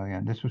need 1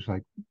 million. This was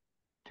like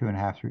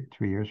 2.5,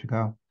 3 years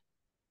ago.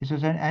 He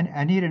says,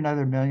 I need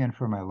another million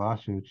for my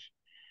lawsuits.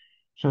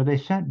 So they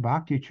sent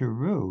Bhakti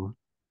Charu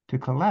to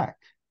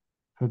collect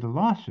for the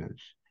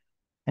lawsuits.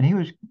 And he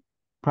was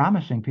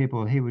promising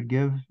people he would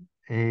give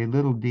a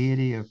little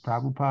deity of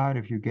Prabhupada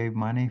if you gave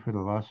money for the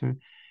lawsuit.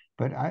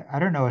 But I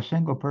don't know a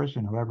single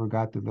person who ever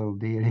got the little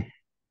deity.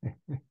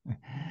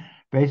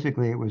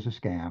 Basically, it was a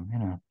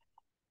scam.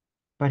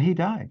 But he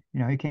died.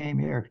 He came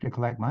here to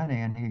collect money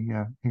and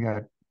he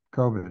got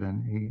COVID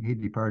and he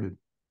departed.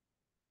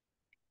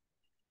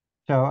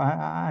 So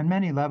on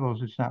many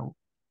levels, it's not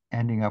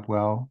ending up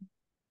well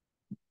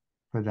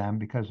for them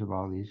because of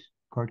all these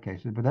court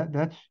cases. But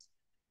that's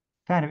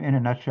kind of in a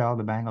nutshell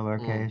the Bangalore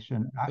Mm. case,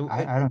 and And,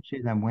 I don't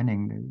see them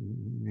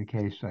winning the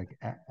case like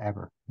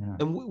ever.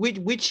 and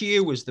which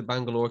year was the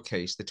Bangalore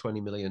case, the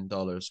 $20 million?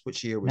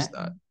 Which year was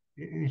that?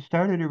 It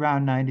started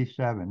around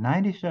 97.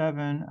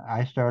 97,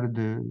 I started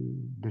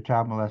the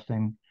child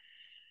molesting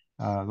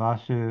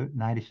lawsuit.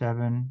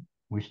 97,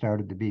 we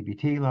started the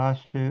BBT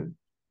lawsuit,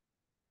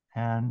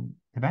 and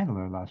the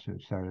Bangalore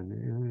lawsuit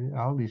started.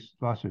 All these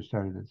lawsuits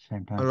started at the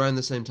same time. Around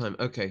the same time.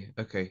 Okay.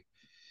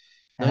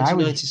 And I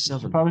was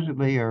 1997.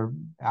 supposedly, or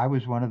I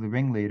was one of the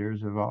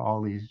ringleaders of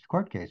all these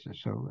court cases.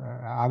 So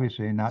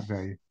obviously not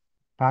very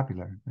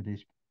popular with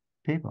these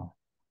people.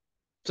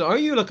 So are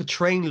you like a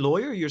trained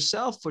lawyer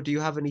yourself, or do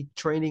you have any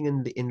training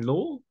in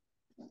law?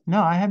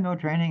 No, I have no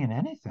training in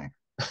anything.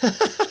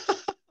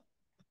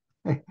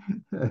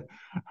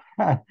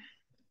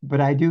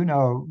 But I do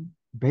know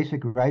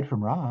basic right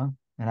from wrong.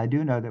 And I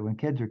do know that when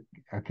kids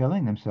are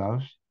killing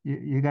themselves,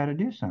 you got to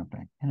do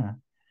something.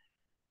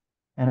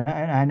 And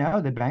I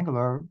know that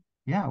Bangalore,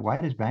 yeah, why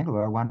does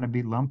Bangalore want to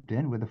be lumped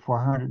in with the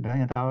 $400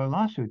 million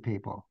lawsuit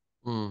people?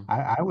 Mm.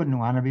 I wouldn't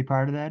want to be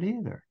part of that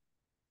either.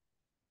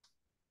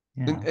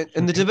 So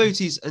And the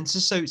devotees, and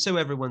so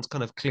everyone's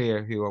kind of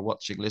clear who are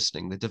watching,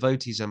 listening. The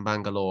devotees in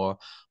Bangalore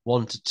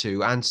wanted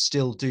to and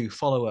still do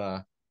follow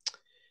a.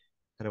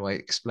 How do I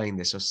explain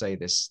this or say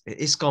this?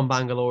 ISKCON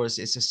Bangalore is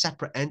a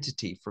separate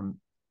entity from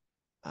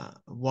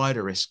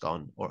wider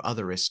ISKCON or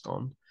other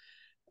ISKCON.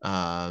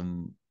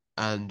 Um,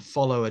 and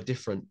follow a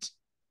different,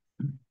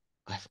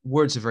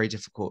 words are very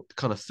difficult,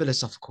 kind of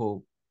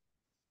philosophical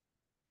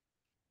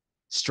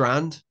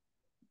strand.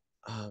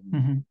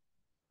 I'm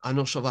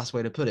not sure if that's the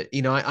way to put it.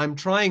 You know, I'm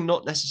trying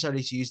not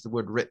necessarily to use the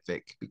word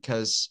Ritvik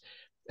because,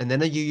 and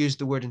then you use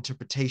the word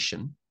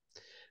interpretation,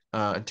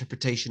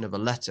 interpretation of a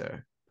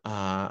letter.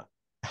 A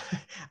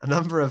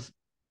number of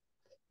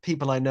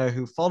people I know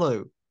who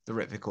follow the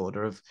Ritvik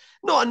order of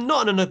not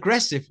in an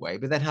aggressive way,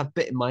 but then have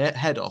bitten my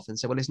head off and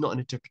say, well, it's not an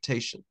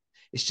interpretation.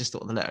 It's just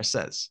what the letter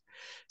says.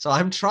 So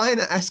I'm trying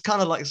to, as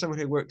kind of like someone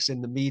who works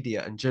in the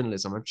media and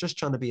journalism, I'm just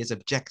trying to be as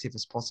objective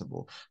as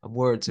possible. And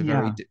words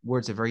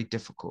are very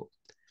difficult.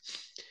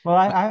 Well,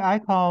 I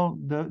call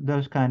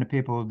those kind of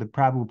people the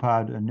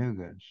Prabhupada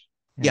Anugas,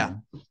 you Yeah.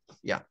 know.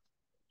 Yeah.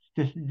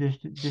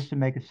 Just to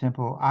make it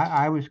simple,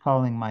 I was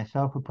calling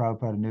myself a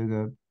Prabhupada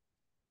Anuga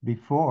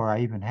before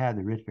I even had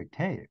the Ritvik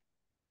tape.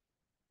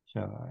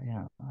 So,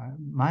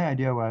 my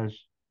idea was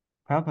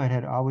Prabhupada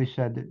had always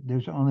said that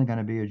there's only going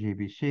to be a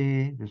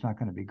GBC, there's not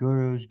going to be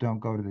gurus, don't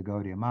go to the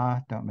Gaudiya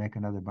Math, don't make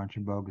another bunch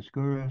of bogus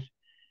gurus.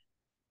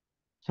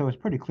 So it's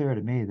pretty clear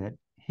to me that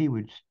he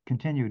would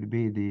continue to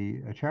be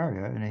the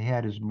Acharya, and he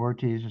had his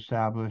murtis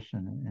established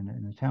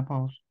in the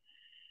temples.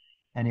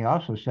 And he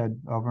also said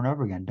over and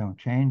over again, don't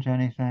change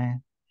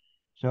anything.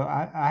 So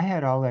I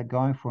had all that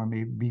going for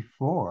me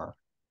before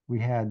we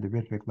had the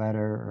Ritvik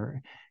letter,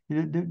 or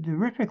the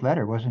Ritvik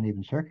letter wasn't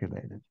even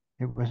circulated.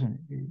 It wasn't,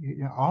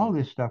 all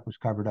this stuff was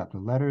covered up. The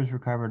letters were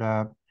covered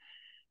up.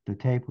 The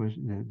tape was,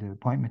 the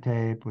appointment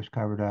tape was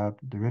covered up.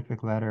 The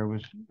Ritvik letter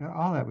was,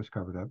 all that was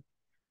covered up.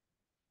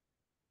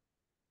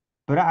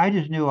 But I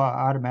just knew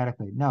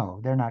automatically,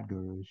 no, they're not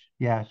gurus.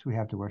 Yes, we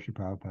have to worship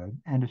Prabhupada.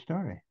 End of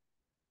story.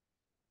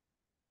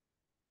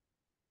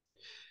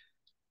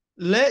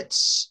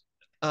 Let's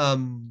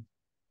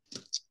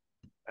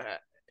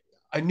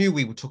I knew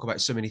we would talk about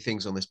so many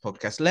things on this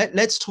podcast.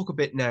 Let's talk a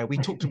bit now. We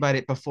talked about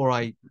it before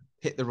I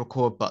hit the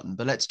record button,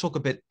 but let's talk a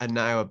bit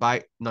now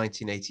about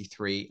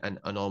 1983 and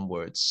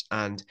onwards.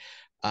 And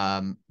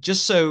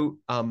just so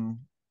the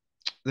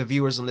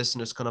viewers and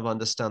listeners kind of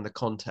understand the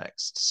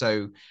context.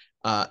 So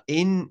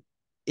in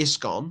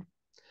ISKCON,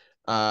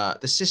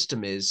 the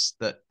system is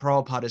that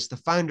Prabhupada is the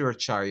founder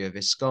Acharya of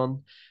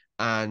ISKCON,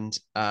 and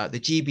the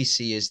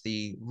GBC is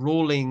the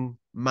ruling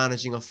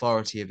managing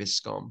authority of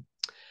ISKCON.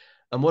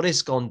 And what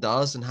ISKCON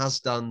does and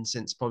has done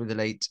since probably the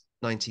late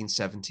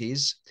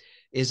 1970s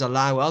is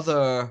allow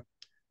other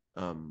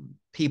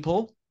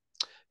people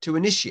to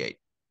initiate.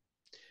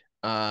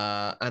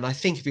 And I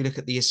think if you look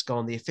at the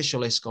ISKCON, the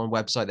official ISKCON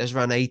website, there's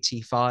around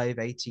 85,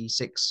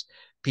 86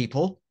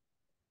 people,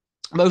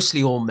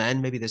 mostly all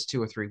men, maybe there's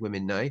 2 or 3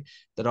 women now,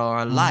 that are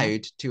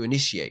allowed to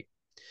initiate.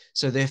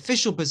 So the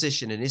official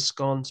position in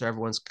ISKCON, so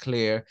everyone's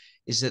clear,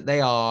 is that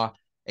they are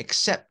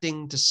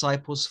accepting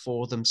disciples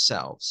for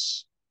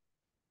themselves.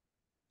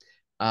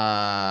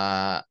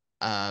 And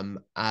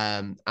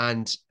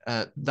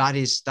that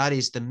is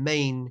the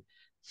main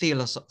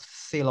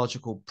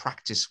theological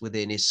practice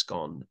within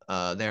ISKCON.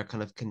 They're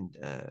kind of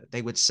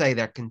they would say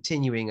they're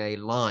continuing a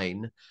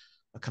line,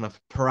 a kind of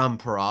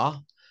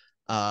parampara.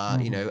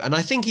 And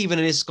I think even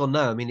in ISKCON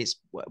now, I mean, it's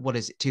what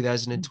is it,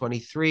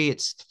 2023?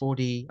 It's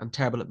 40. I'm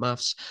terrible at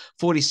maths.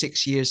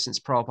 46 years since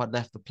Prabhupada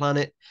left the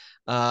planet.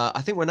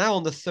 I think we're now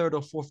on the 3rd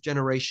or 4th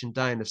generation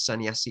down of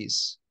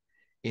sannyasis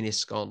in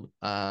ISKCON.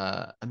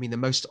 I mean, the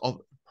most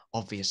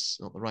obvious,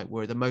 not the right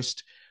word,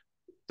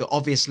 the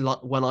obvious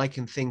one I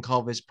can think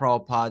of is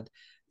Prabhupada.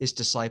 His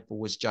disciple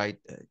was Jaya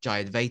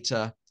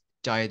Tirtha.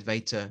 Jaya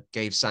Tirtha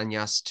gave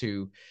sannyas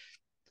to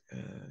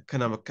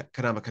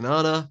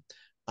Kanama,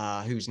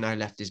 who's now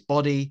left his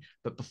body.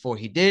 But before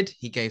he did,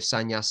 he gave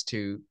sannyas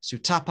to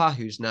Sutapa,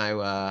 who's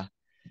now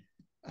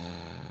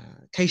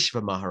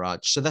Keshava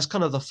Maharaj. So that's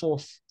kind of the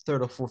 3rd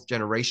or 4th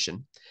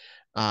generation.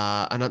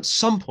 And at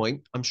some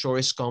point, I'm sure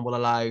ISKCON will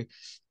allow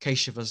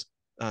Keshava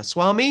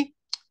Swami,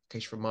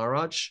 Keshava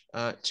Maharaj,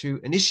 to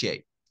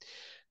initiate.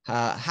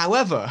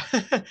 However,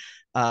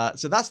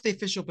 so that's the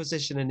official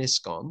position in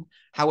ISKCON.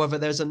 However,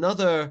 there's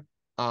another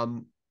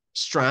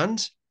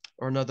strand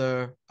or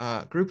another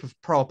group of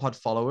Prabhupada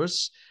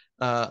followers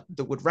that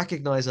would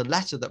recognize a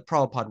letter that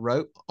Prabhupada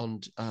wrote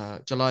on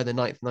July the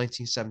 9th,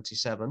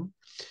 1977,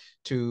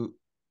 to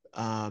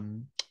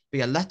be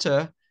a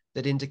letter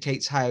that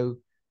indicates how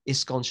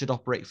ISKCON should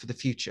operate for the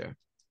future,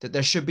 that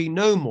there should be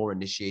no more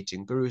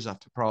initiating gurus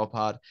after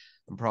Prabhupada,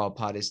 and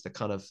Prabhupada is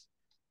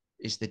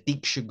the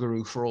Diksha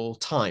Guru for all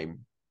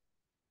time.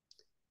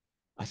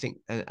 I think,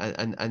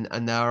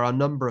 and there are a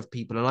number of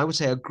people, and I would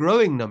say a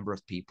growing number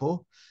of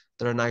people,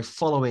 that are now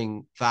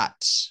following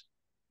that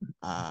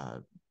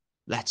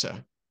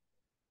letter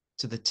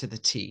to the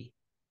T.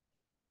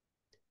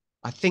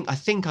 I think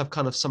I've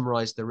kind of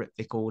summarized the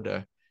Ritvik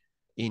order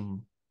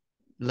in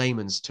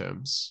layman's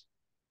terms.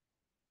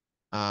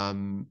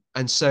 And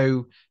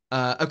so,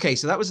 okay,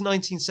 so that was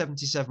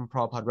 1977.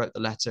 Prabhupada wrote the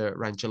letter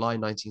around July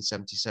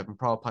 1977.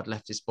 Prabhupada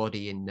left his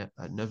body in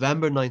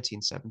November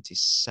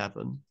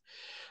 1977.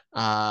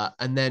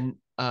 And then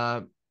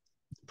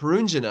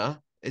Puranjana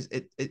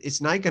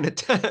it's now going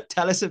to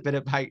tell us a bit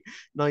about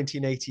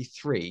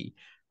 1983,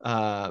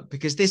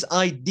 because this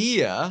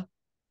idea,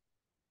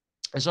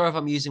 and sorry if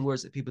I'm using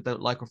words that people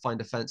don't like or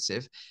find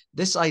offensive,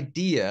 this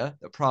idea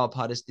that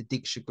Prabhupada is the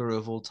Diksha Guru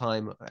of all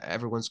time,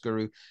 everyone's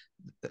guru,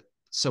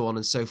 so on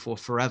and so forth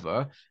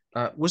forever,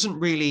 wasn't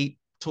really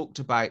talked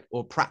about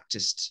or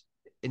practiced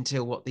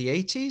until what, the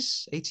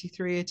 80s,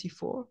 83,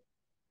 84?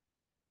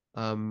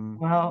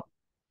 Well,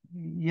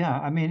 yeah,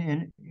 I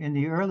mean, in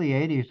the early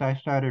 80s, I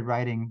started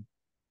writing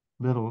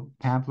little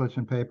pamphlets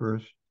and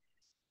papers,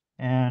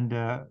 and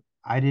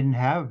I didn't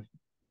have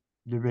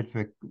the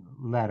Ritvik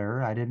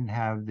letter. I didn't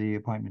have the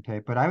appointment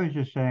tape, but I was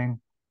just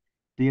saying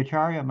the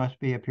Acharya must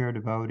be a pure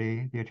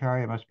devotee. The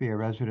Acharya must be a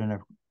resident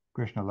of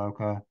Krishna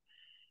Loka,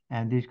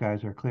 and these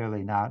guys are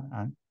clearly not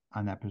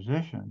on that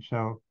position.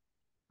 So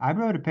I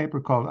wrote a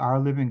paper called Our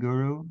Living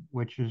Guru,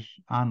 which is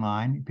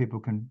online. People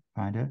can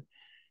find it.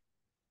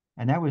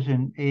 And that was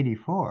in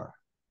 84.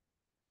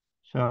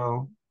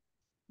 So,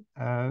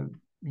 uh,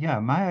 yeah,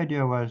 my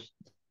idea was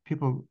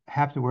people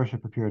have to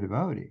worship a pure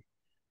devotee.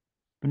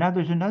 But now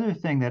there's another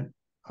thing that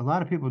a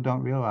lot of people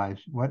don't realize.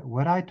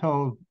 What I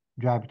told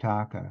Jaya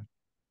Tirtha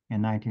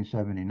in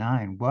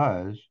 1979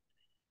 was,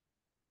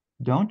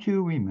 don't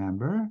you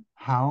remember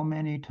how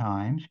many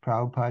times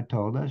Prabhupada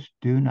told us,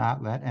 do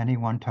not let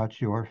anyone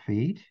touch your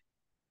feet?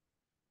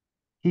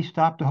 He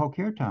stopped the whole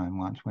kirtan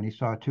once when he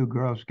saw two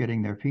girls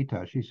getting their feet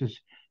touched. He says,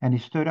 and he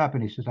stood up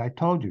and he says, I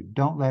told you,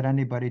 don't let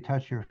anybody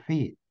touch your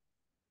feet.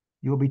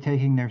 You'll be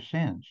taking their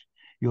sins.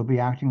 You'll be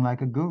acting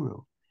like a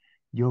guru.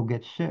 You'll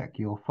get sick.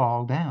 You'll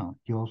fall down.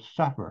 You'll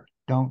suffer.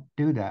 Don't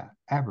do that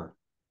ever.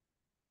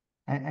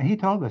 And he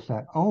told us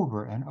that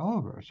over and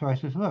over. So I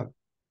says, look,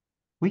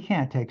 we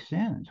can't take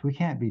sins. We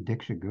can't be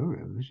Diksha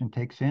gurus and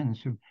take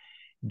sins.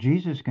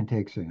 Jesus can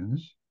take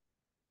sins.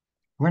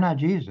 We're not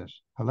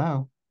Jesus.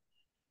 Hello.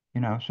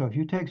 So if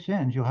you take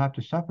sins, you'll have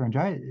to suffer. And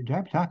Jaya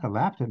Tirtha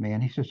laughed at me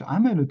and he says,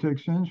 I'm going to take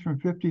sins from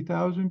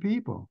 50,000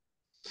 people.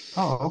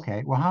 Oh,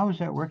 okay. Well, how is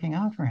that working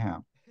out for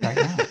him right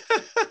now?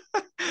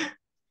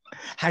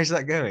 How's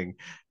that going?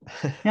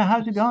 Yeah,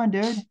 how's it going,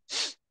 dude?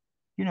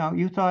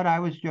 You thought I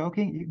was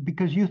joking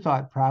because you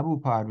thought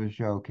Prabhupada was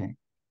joking.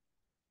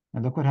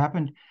 And look what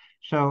happened.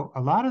 So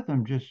a lot of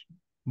them just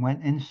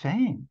went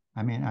insane.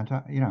 I mean,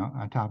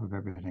 on top of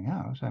everything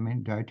else. I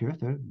mean, Jaya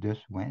Tirtha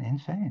just went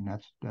insane.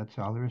 That's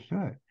all there is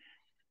to it.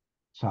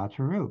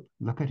 Satsarup,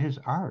 look at his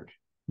art.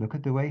 Look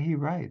at the way he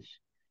writes.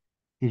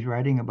 He's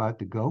writing about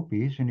the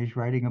gopis and he's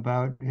writing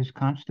about his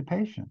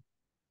constipation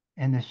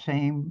in the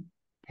same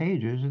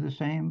pages of the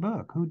same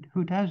book.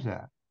 Who does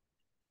that?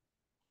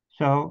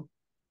 So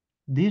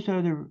these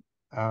are the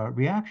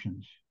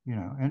reactions,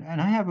 and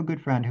I have a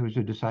good friend who's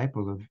a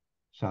disciple of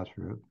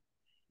Satsarup,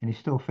 and he's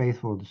still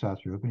faithful to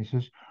Satsarup, and he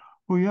says,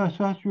 well, yeah,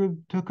 Satsarup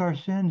took our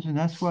sins, and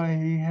that's why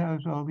he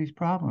has all these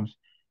problems.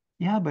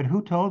 Yeah, but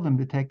who told him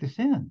to take the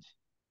sins?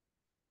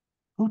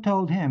 Who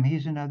told him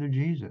he's another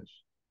Jesus?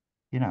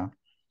 You know,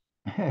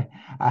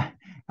 I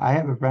I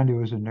have a friend who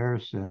was a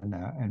nurse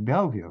in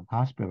Bellevue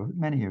Hospital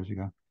many years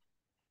ago,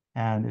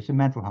 and it's a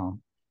mental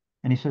home.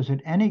 And he says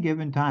at any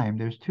given time,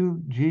 there's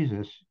two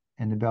Jesus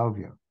in the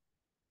Bellevue,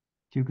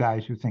 two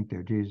guys who think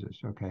they're Jesus,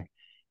 okay?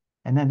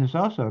 And then there's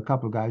also a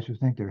couple of guys who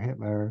think they're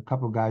Hitler, a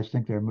couple of guys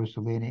think they're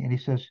Mussolini. And he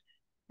says,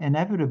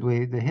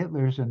 inevitably, the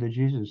Hitlers and the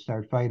Jesus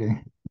start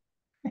fighting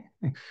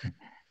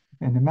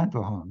in the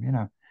mental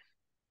home.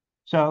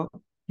 So,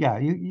 yeah,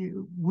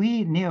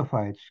 we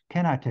neophytes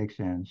cannot take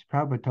sins.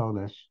 Prabhupada told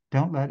us,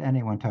 don't let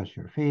anyone touch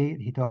your feet.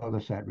 He told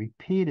us that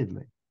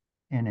repeatedly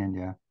in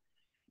India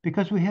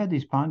because we had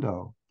these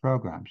Pando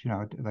programs,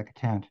 like a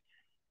tent.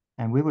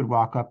 And we would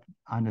walk up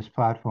on this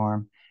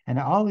platform and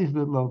all these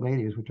little old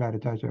ladies would try to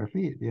touch our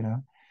feet.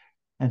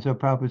 And so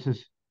Prabhupada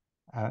says,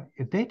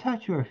 if they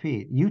touch your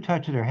feet, you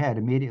touch their head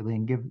immediately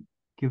and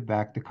give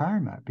back the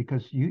karma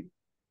because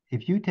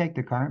if you take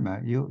the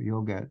karma,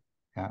 you'll get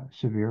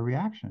severe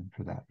reaction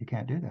for that. You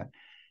can't do that.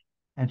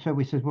 And so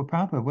we said, well,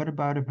 Prabhupada, what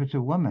about if it's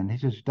a woman? He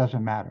says,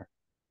 doesn't matter.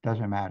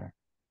 Doesn't matter.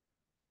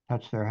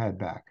 Touch their head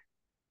back.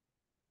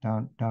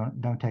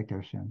 Don't take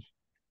their sins.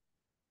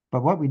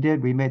 But what we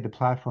did, we made the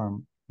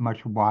platform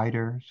much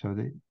wider so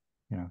that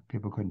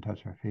people couldn't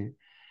touch our feet.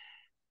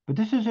 But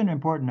this is an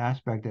important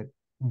aspect that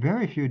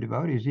very few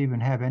devotees even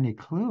have any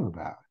clue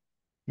about.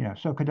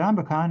 So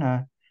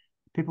Kadambakana,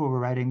 people were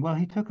writing, well,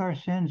 he took our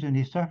sins and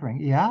he's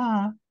suffering.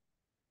 Yeah,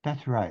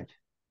 that's right.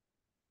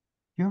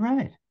 You're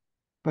right.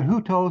 But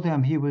who told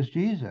him he was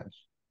Jesus?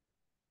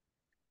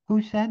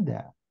 Who said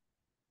that?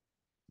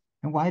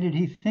 And why did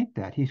he think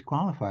that? He's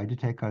qualified to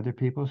take other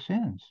people's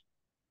sins.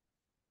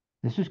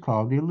 This is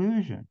called the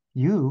illusion.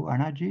 You are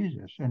not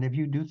Jesus. And if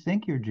you do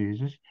think you're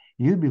Jesus,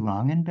 you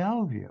belong in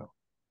Bellevue.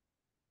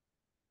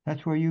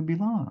 That's where you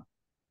belong.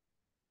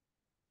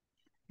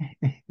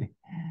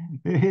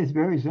 It's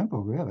very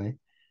simple, really.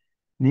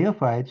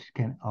 Neophytes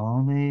can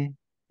only,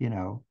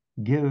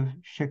 give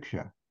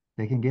shiksha.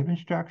 They can give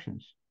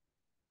instructions,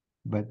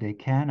 but they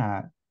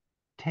cannot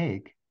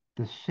take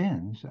the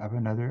sins of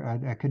another.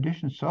 A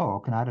conditioned soul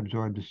cannot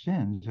absorb the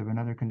sins of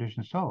another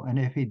conditioned soul. And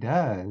if he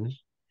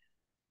does,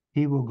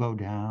 he will go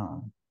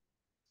down.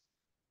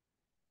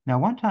 Now,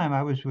 one time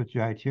I was with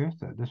Jaya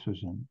Tirtha. This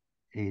was in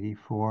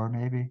 84,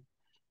 maybe.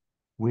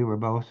 We were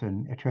both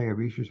in Atreya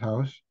Rishi's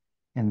house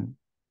in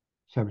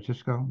San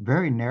Francisco,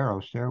 very narrow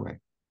stairway.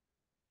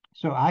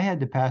 So I had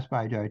to pass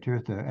by Jaya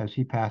Tirtha as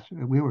he passed.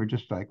 We were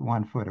just like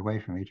 1 foot away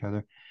from each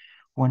other.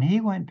 When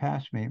he went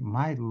past me,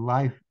 my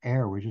life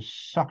air was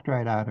just sucked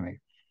right out of me.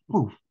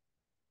 Poof.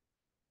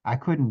 I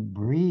couldn't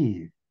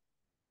breathe.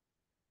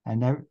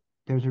 And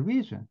there's a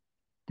reason.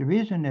 The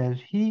reason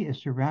is he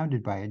is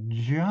surrounded by a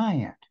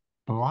giant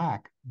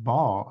black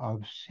ball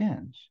of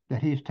sins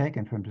that he's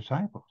taken from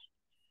disciples.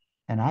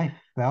 And I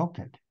felt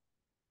it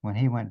when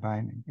he went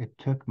by me. It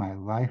took my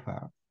life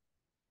out.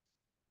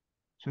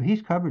 So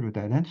he's covered with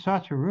that. And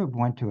Satsarub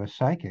went to a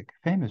psychic,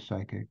 famous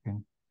psychic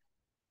in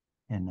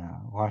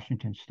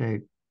Washington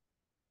State,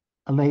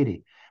 a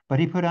lady, but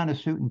he put on a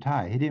suit and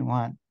tie. He didn't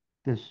want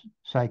this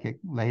psychic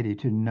lady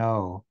to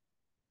know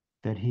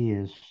that he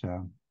is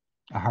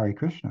a Hare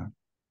Krishna.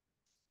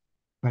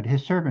 But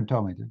his servant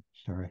told me the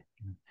story.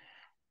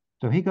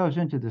 So he goes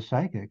into the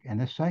psychic, and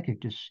the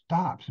psychic just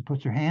stops and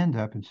puts her hand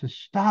up and says,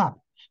 "Stop,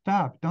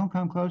 stop, don't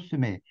come close to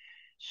me.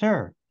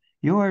 Sir,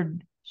 you are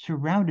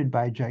surrounded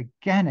by a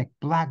gigantic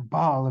black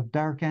ball of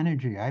dark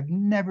energy. I've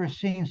never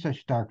seen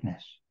such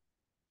darkness.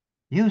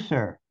 You,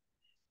 sir,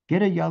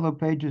 get a Yellow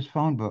Pages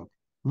phone book.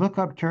 Look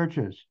up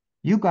churches.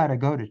 You got to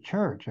go to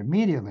church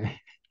immediately."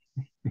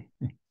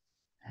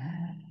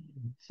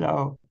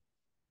 So,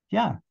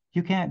 yeah,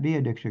 you can't be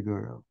a Diksha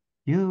Guru.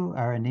 You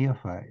are a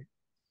neophyte.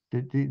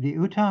 The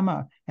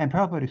Uttama, and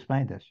Prabhupada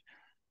explained this,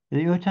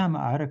 the Uttama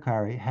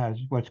Adhikari has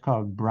what's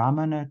called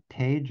Brahmana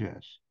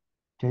Tejas.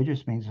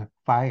 Tejas means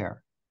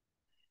fire.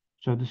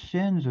 So the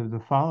sins of the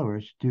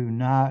followers do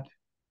not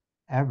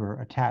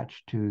ever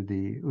attach to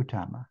the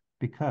Uttama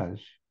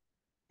because,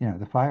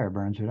 the fire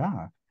burns it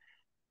off.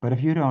 But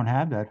if you don't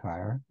have that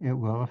fire, it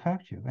will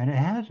affect you. And it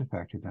has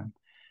affected them.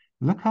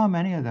 Look how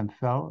many of them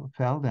fell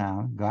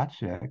down, got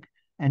sick,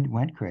 and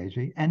went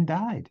crazy and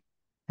died,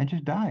 and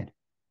just died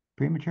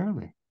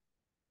prematurely.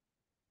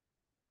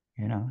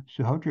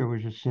 Suhotra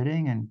was just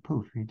sitting and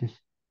poof, he just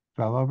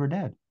fell over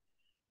dead.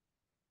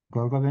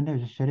 Gaur Govinda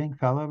was just sitting,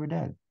 fell over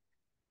dead.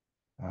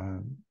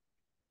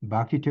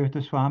 Bhakti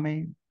Tirtha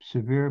Swami,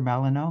 severe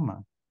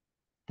melanoma,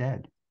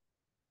 dead.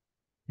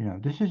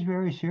 This is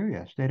very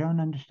serious. They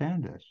don't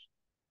understand this.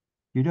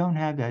 You don't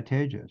have that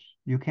tejas.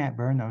 You can't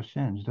burn those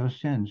sins. Those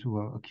sins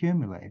will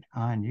accumulate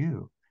on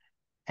you,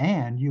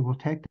 and you will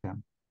take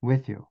them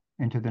with you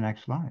into the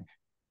next life.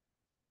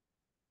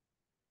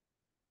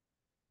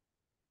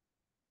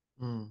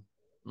 Mm,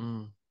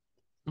 mm.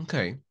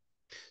 Okay.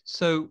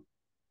 So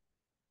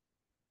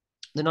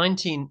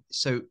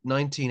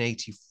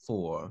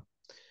 1984,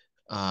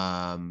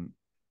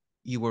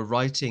 you were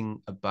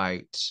writing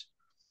about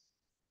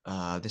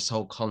this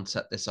whole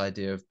concept, this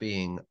idea of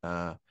being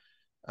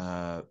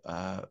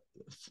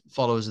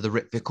followers of the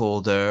Ritvic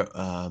order,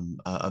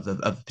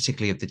 of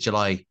particularly of the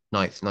July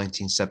 9th,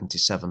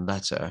 1977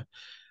 letter.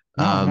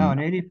 No, in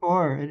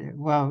 84,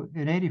 well,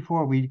 in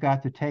 84, we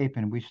got the tape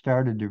and we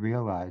started to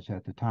realize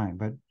at the time.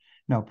 But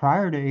no,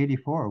 prior to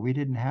 84, we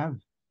didn't have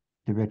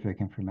the Ritvic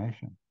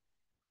information.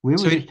 We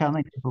were just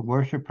telling people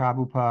worship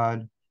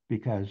Prabhupada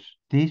because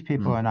these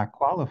people are not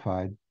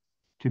qualified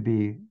to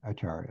be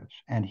acharyas,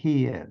 and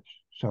he is.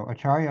 So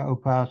acharya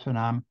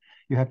upasanam,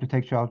 you have to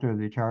take shelter of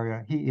the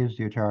acharya. He is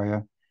the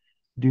acharya.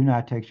 Do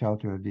not take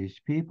shelter of these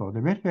people.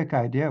 The Ritvic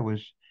idea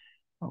was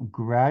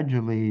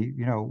gradually,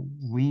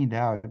 weaned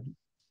out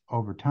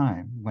over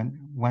time.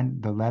 When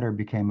the letter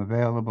became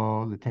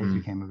available, the tape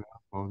became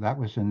available. That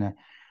was in the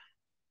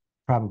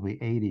probably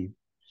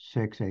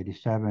 86,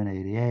 87,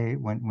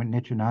 88, when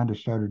Nityananda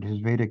started his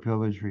Vedic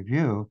Village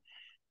Review,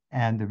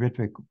 and the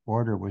Ritvic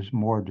order was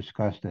more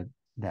discussed at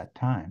that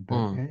time.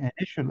 But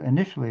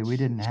initially, we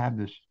didn't have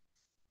this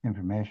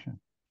information.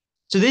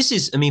 So this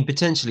is, I mean,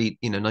 potentially,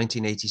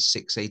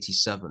 1986,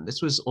 87.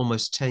 This was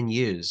almost 10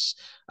 years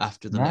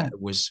after the letter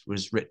was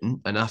written,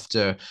 and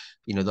after,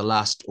 the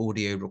last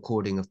audio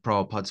recording of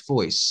Prabhupada's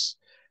voice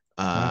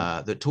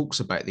that talks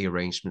about the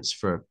arrangements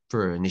for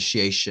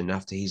initiation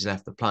after he's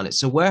left the planet.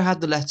 So where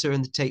had the letter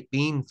and the tape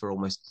been for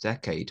almost a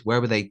decade? Where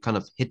were they kind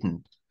of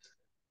hidden?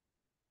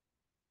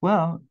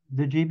 Well,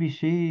 the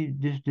GBC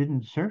just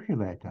didn't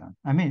circulate them.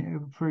 I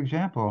mean, for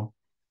example,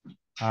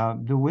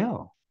 the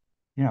will,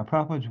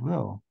 Prabhupada's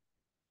will.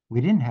 We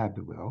didn't have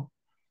the will,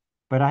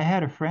 but I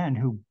had a friend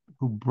who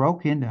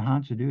broke into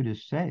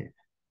Hansaduda's safe,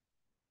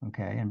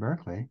 okay, in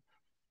Berkeley,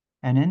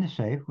 and in the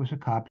safe was a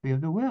copy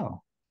of the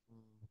will.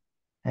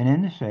 And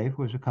in the safe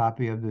was a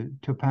copy of the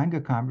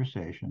Topanga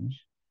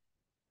conversations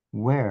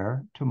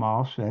where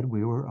Tamal said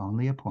we were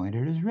only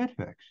appointed as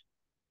Ritviks.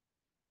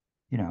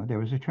 There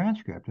was a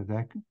transcript of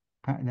that,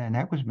 and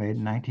that was made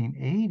in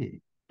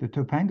 1980. The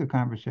Topanga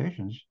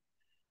conversations,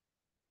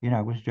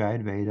 was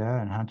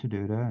Jayadvaita and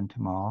Hansaduda and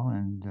Tamal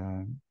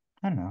and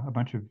I don't know, a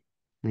bunch of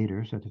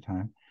leaders at the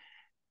time.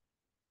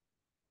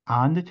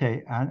 On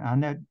the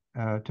on that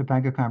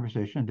Topanga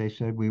conversation, they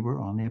said we were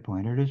only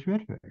appointed as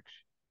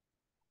Ritviks.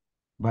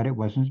 but it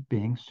wasn't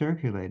being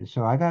circulated.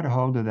 So I got a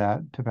hold of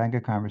that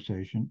Topanga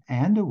conversation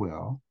and the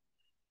will.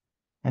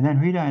 And then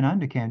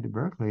Hridayananda came to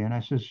Berkeley, and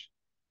I says,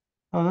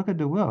 "Oh, look at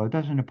the will. It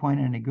doesn't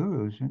appoint any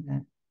gurus."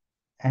 And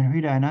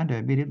Hridayananda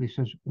immediately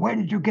says, "Where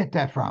did you get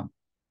that from?"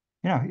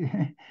 You know,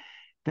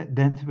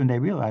 that's when they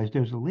realized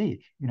there's a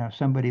leak. You know,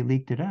 somebody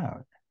leaked it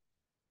out.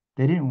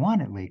 They didn't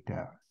want it leaked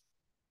out.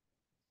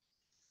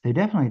 They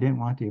definitely didn't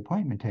want the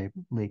appointment tape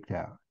leaked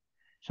out.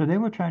 So they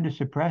were trying to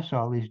suppress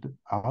all these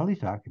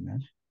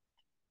documents.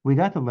 We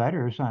got the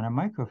letters on a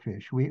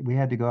microfiche. We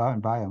had to go out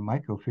and buy a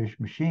microfiche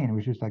machine. It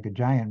was just like a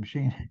giant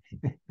machine.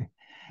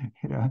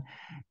 You know,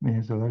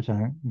 so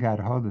Lorsan got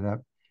a hold of that.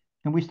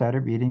 And we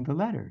started reading the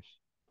letters.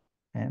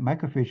 And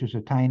microfiche is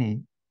a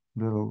tiny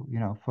little,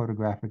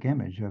 photographic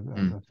image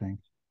Mm. of things.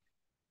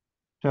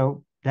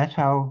 So that's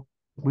how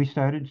we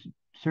started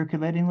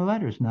circulating the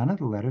letters. None of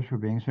the letters were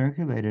being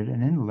circulated.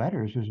 And in the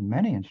letters, there's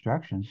many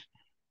instructions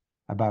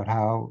about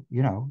how,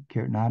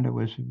 Kirtananda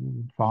was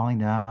falling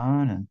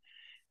down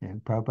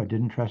and Prabhupada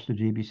didn't trust the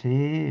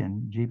GBC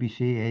and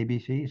GBC,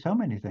 ABC. So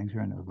many things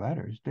are in those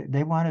letters.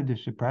 They wanted to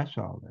suppress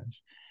all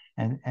this.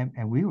 And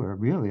we were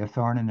really a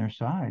thorn in their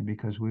side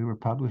because we were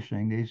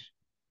publishing these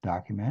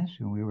documents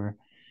and we were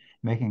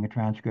making a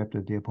transcript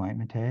of the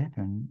appointment tape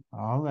and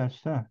all that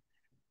stuff.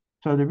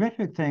 So the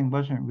RIFIC thing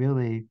wasn't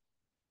really,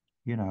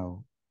 you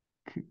know,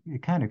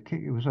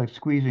 it was like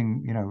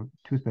squeezing,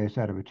 toothpaste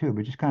out of a tube.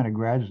 It just kind of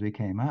gradually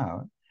came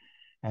out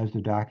as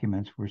the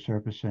documents were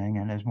surfacing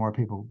and as more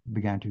people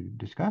began to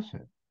discuss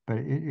it. But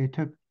it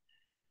took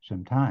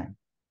some time.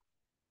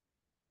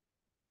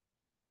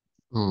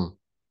 Mm.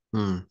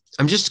 Mm.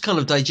 I'm just kind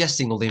of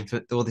digesting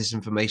all this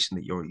information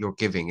that you're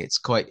giving.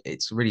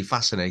 It's really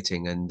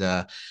fascinating, and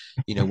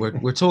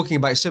we're talking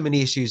about so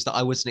many issues that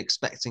I wasn't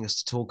expecting us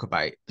to talk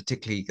about,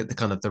 particularly the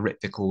kind of the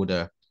Ritvic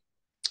order.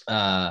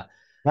 Uh,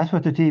 That's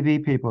what the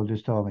TV people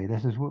just told me.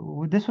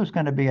 This was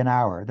going to be an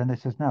hour. Then they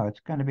says, no, it's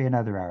going to be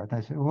another hour. Then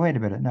I said, well, wait a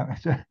minute. No,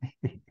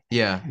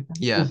 yeah,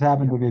 yeah. this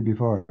happened to me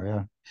before.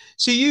 Yeah.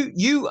 So you've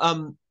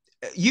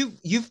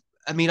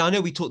I mean, I know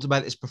we talked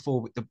about this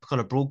before with the kind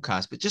of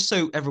broadcast, but just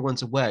so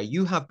everyone's aware,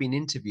 you have been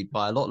interviewed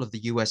by a lot of the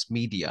US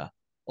media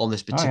on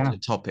this Oh, yeah. particular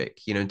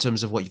topic, in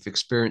terms of what you've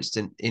experienced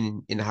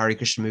in the Hare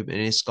Krishna movement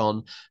in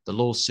ISKCON, the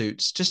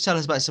lawsuits. Just tell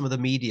us about some of the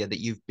media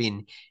that you've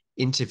been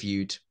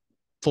interviewed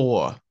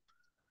for.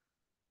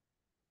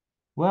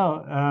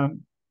 Well,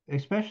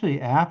 especially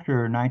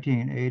after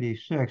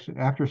 1986,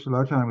 after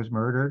Solotan was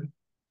murdered,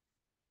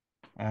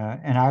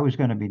 and I was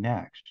going to be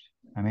next.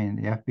 I mean,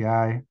 the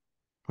FBI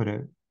put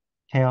a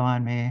tail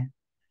on me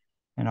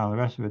and all the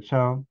rest of it.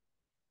 So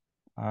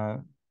uh,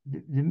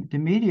 the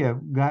media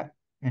got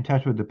in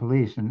touch with the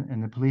police,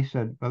 and the police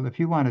said, well, if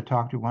you want to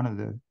talk to one of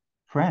the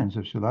friends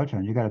of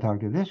Sulochana, you got to talk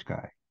to this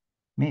guy,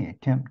 me,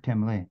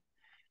 Tim Lee.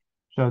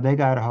 So they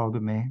got a hold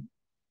of me,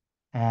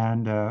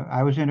 and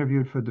I was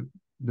interviewed for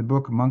the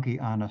book Monkey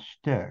on a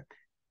Stick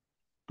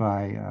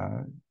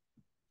by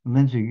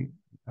Lindsay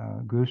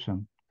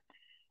Gruesome.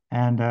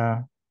 And,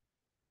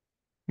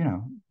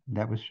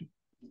 that was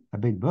a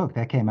big book.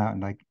 That came out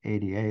in like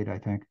 88, I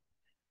think.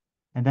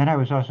 And then I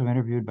was also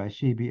interviewed by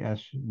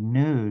CBS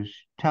News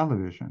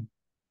Television.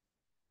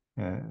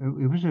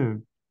 It was a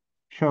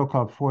show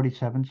called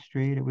 47th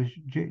Street. It was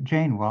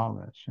Jane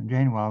Wallace, and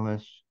Jane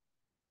Wallace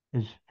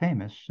is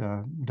famous,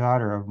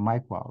 daughter of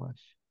Mike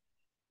Wallace.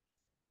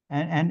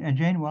 And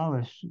Jane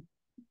Wallace,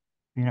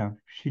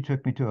 she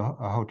took me to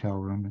a hotel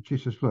room and she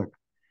says, "Look,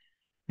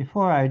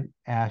 before I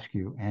ask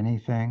you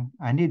anything,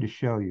 I need to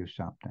show you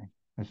something."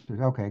 I said,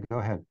 "Okay, go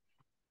ahead."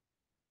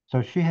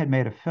 So she had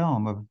made a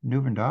film of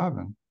New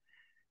Vrindavan,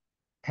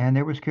 and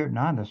there was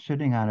Kirtananda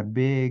sitting on a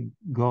big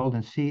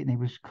golden seat, and he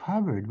was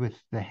covered with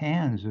the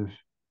hands of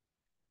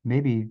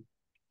maybe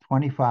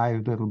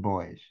 25 little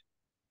boys.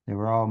 They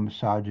were all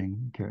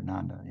massaging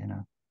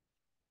Kirtananda.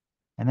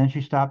 And then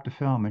she stopped the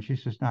film and she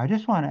says, "Now, I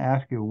just want to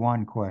ask you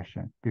one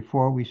question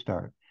before we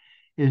start.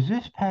 Is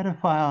this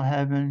pedophile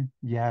heaven,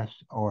 yes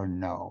or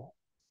no?"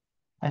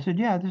 I said,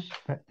 "Yeah, this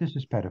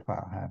is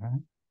pedophile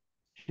heaven."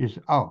 She says,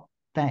 "Oh,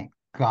 thank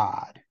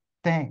God.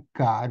 Thank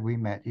God we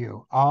met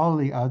you. All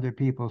the other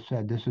people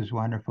said this is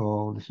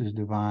wonderful, this is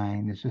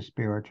divine, this is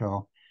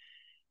spiritual.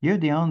 You're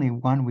the only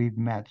one we've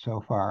met so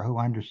far who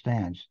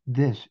understands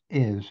this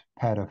is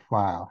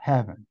pedophile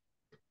heaven."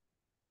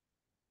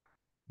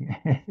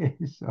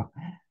 so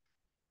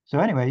so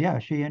anyway, yeah,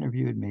 she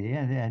interviewed me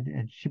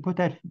and she put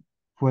that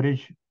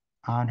footage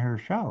on her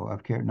show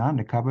of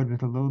Kirtananda covered with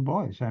the little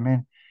boys. I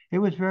mean, it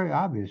was very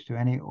obvious to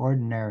any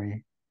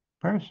ordinary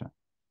person,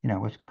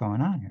 what's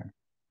going on here.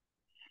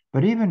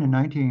 But even in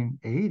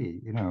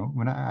 1980,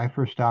 when I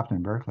first stopped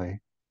in Berkeley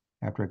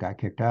after I got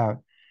kicked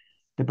out,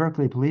 the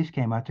Berkeley police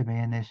came up to me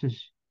and they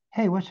says,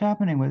 "Hey, what's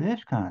happening with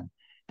ISKCON?"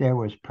 There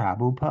was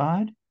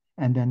Prabhupada,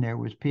 and then there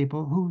was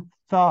people who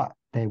thought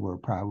they were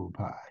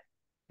Prabhupada.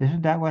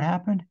 Isn't that what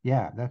happened?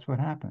 Yeah, that's what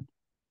happened.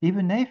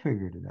 Even they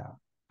figured it out,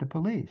 the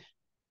police.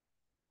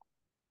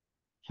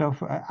 So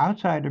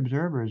outside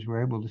observers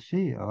were able to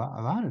see a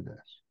lot of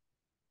this.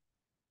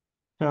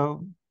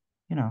 So,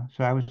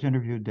 so I was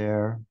interviewed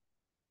there.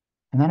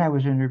 And then I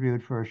was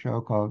interviewed for a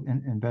show called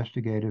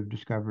Investigative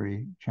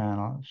Discovery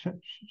Channel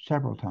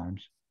several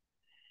times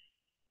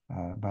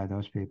by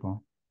those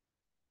people.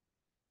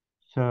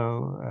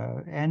 So,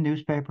 and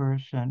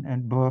newspapers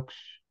and books.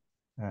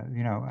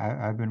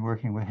 I've been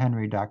working with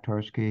Henry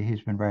Doktorsky.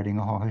 He's been writing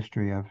a whole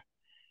history of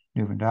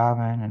New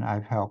Vrindavan, and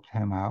I've helped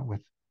him out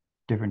with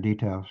different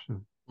details.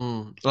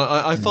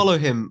 I You know, follow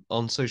him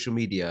on social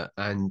media,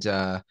 and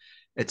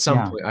at some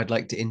yeah, point, I'd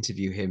like to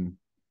interview him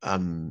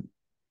um,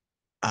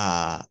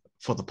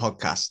 for the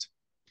podcast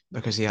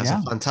because he has a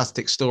yeah.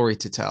 fantastic story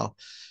to tell.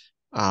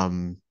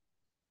 Um,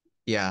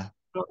 yeah.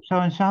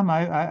 So in some,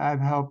 I've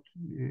helped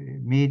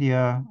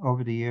media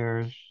over the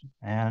years,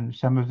 and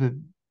some of the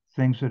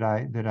things that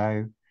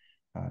I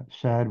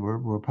said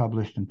were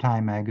published in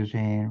Time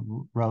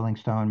magazine, Rolling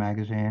Stone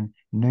magazine,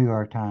 New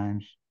York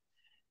Times,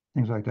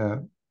 things like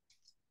that.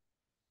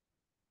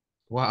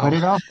 But Wow.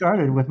 it all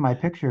started with my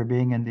picture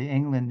being in the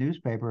England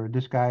newspaper.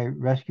 This guy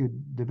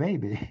rescued the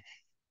baby.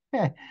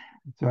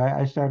 So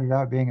I started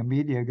out being a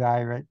media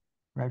guy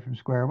right from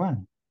square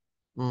one.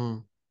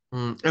 Mm,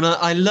 And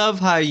I love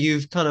how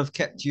you've kind of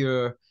kept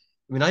your.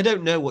 I mean, I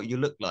don't know what you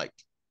look like.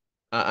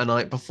 And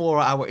I before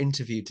our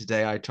interview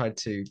today, I tried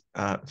to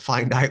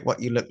find out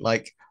what you look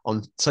like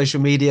on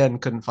social media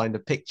and couldn't find a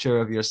picture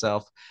of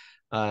yourself.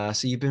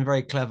 So you've been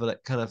very clever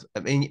at kind of,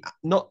 I mean,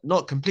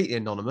 not completely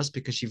anonymous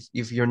because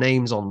you've your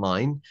name's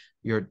online,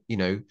 your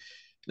Well,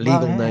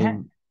 legal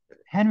name.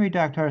 Henry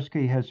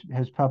Doktorsky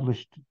has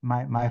published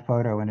my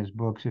photo in his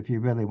books if you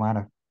really want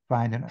to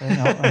find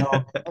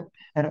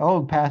an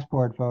old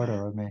passport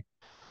photo of me.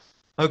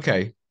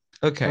 Okay,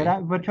 But okay.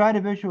 but try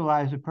to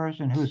visualize a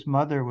person whose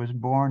mother was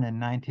born in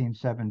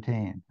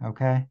 1917,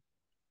 okay?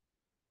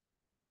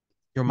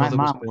 Your My mother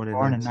was mom was born in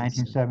born in 1970.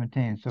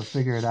 1917, so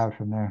figure it out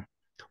from there.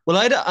 Well,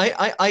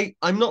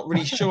 I'm not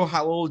really sure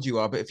how old you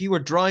are, but if you were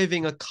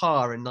driving a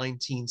car in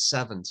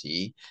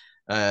 1970,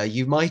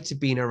 you might have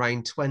been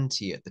around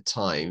 20 at the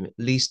time, at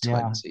least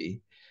Yeah,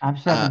 20. I'm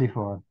Uh,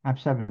 74. I'm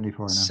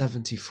 74 now.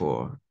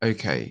 74.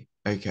 Okay,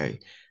 okay.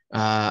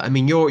 I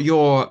mean, you're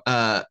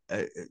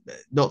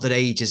not that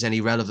age is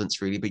any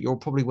relevance really, but you're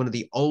probably one of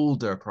the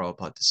older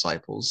Prabhupada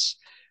disciples,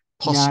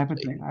 Yeah,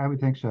 possibly. I would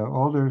think so.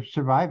 Older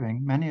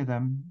surviving, many of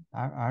them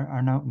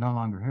are no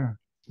longer here.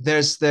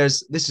 There's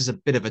this is a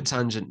bit of a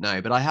tangent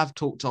now, but I have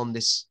talked on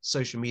this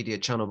social media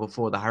channel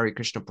before, the Hare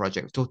Krishna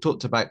project.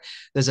 Talked about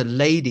there's a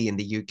lady in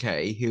the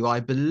UK who I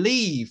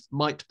believe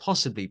might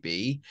possibly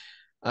be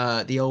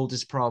the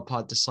oldest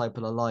Prabhupada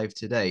disciple alive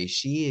today.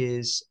 She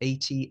is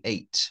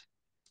 88,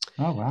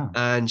 Oh, wow.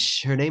 and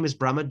her name is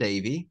Brahma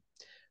Devi,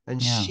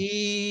 and Yeah.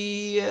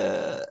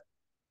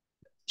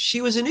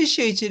 she was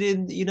initiated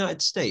in the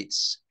United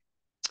States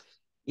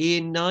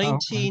in Oh,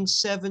 okay.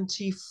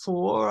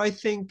 1974, I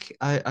think.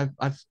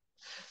 I've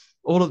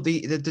all of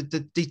the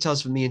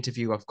details from the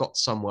interview I've got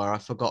somewhere,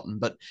 I've forgotten,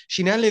 but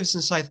she now lives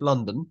in South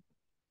London.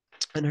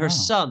 And her Oh,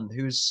 son,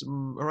 who's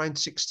around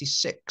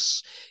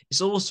 66,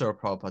 is also a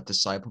Prabhupada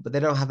disciple, but they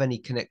don't have any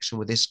connection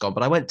with ISKCON.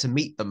 But I went to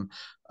meet them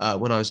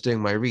when I was doing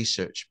my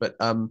research. But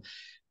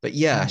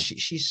yeah, right.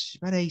 she's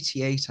about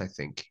 88, I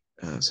think.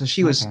 So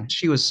Okay.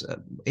 she was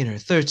in her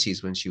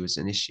 30s when she was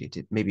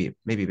initiated, maybe a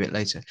bit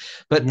later.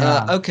 But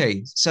Yeah.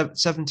 okay,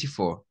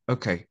 74.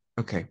 Okay,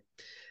 okay.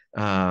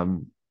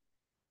 Um,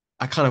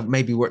 I kind of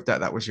maybe worked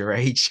out that was your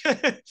age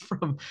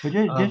from. But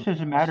Um, just as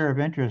a matter of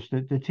interest,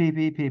 the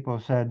TV people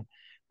said,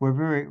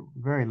 we're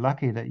very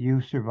lucky that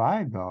you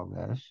survived all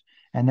this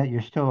and that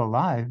you're still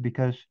alive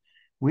because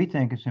we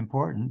think it's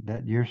important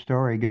that your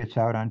story gets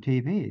out on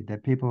TV,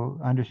 that people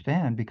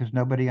understand because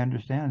nobody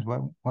understands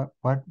what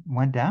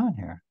went down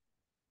here,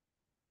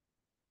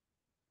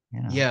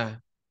 you know. yeah,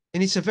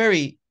 and it's a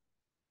very.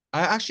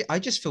 I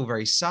just feel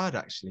very sad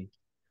actually.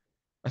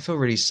 I feel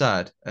really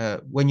sad.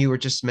 When you were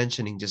just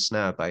mentioning just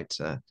now about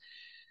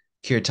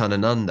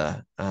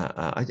Kirtanananda,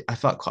 I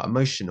felt quite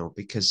emotional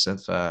because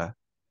of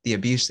the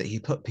abuse that he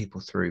put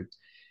people through.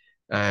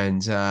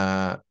 And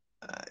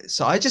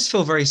so I just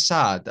feel very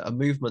sad that a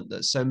movement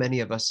that so many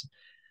of us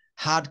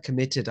had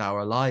committed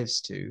our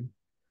lives to,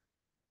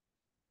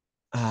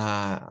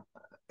 uh,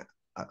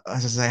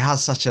 as I say,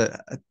 has such a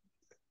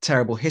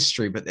terrible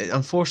history, but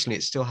unfortunately,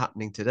 it's still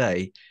happening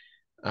today.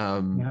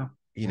 Um, Yeah.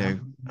 you Yeah. know,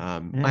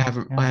 It I is.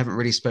 haven't I Yeah. haven't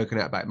really spoken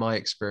out about my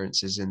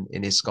experiences in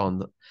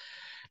ISKCON.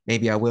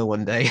 Maybe I will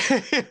one day,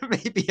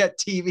 maybe a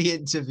TV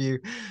interview.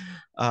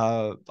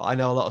 But I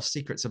know a lot of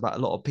secrets about a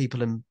lot of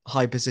people in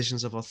high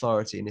positions of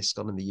authority in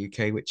ISKCON in the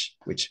UK, which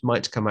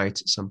might come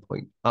out at some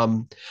point.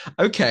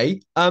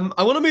 Okay. I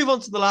want to move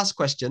on to the last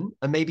question,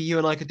 and maybe you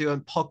and I could do a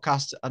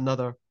podcast at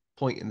another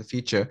point in the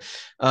future.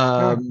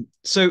 Sure.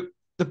 So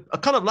the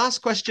kind of last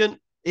question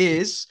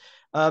is,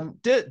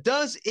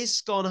 does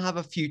ISKCON have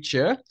a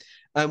future?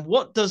 And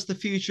what does the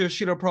future of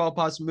Srila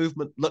Prabhupada's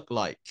movement look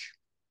like?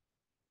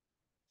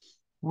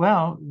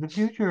 Well, the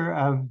future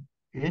of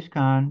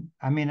ISKCON,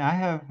 I mean, I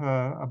have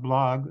a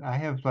blog. I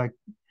have like,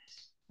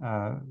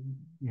 uh,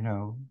 you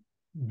know,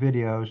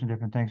 videos and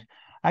different things.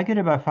 I get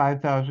about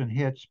 5,000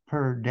 hits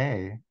per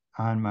day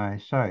on my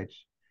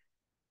sites.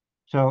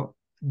 So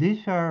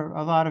these are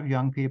a lot of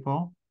young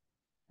people,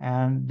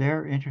 and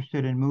they're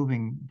interested in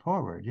moving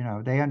forward.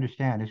 They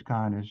understand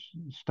ISKCON is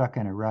stuck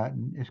in a rut,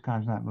 and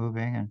ISKCON's not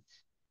moving, and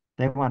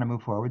they want to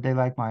move forward. They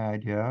like my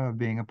idea of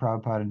being a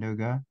Prabhupada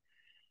Nuga,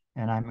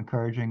 and I'm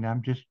encouraging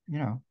them just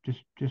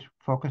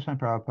focus on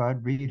Prabhupada,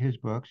 read his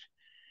books,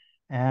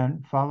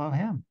 and follow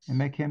him, and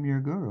make him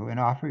your guru, and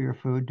offer your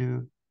food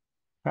to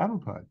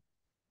Prabhupada.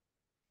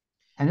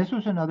 And this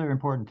was another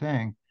important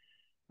thing.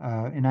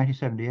 In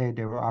 1978,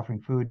 they were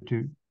offering food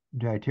to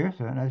Jaya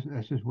Tirtha, and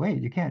I says,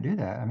 wait, you can't do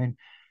that. I mean,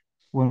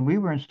 when we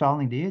were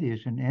installing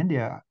deities in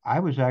India, I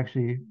was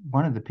actually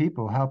one of the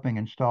people helping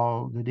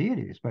install the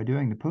deities by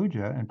doing the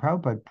puja. And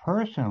Prabhupada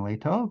personally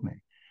told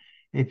me,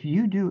 if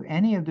you do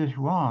any of this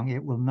wrong,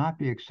 it will not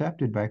be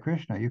accepted by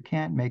Krishna. You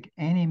can't make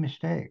any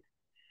mistake.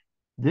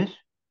 This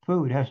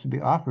food has to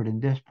be offered in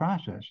this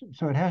process.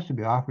 So it has to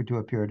be offered to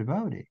a pure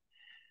devotee.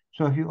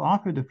 So if you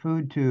offer the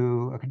food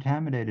to a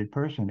contaminated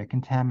person, it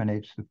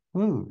contaminates the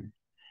food.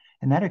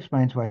 And that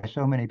explains why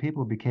so many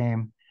people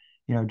became,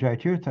 Jaya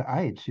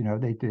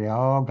Tirthaites. They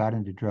all got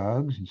into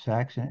drugs and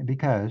sex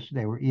because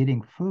they were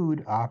eating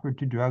food offered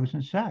to drugs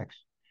and sex,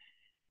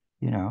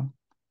 you know.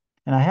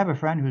 And I have a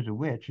friend who's a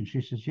witch, and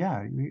she says,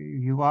 yeah,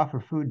 you offer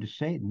food to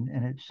Satan,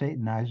 and it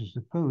satanizes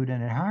the food,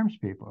 and it harms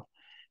people.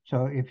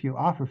 So if you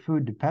offer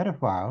food to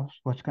pedophiles,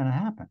 what's going to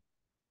happen?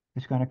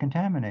 It's going to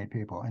contaminate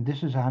people. And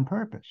this is on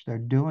purpose. They're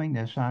doing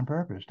this on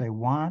purpose. They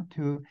want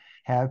to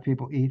have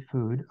people eat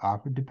food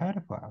offered to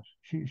pedophiles.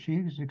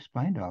 She's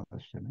explained all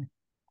this to me.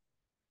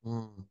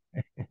 Mm.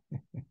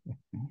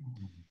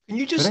 Can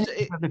you But just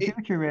anyway, the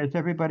future is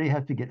everybody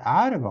has to get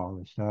out of all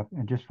this stuff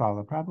and just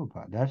follow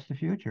Prabhupada. That's the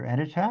future. And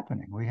it's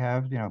happening. We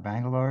have,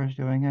 Bangalore is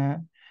doing it.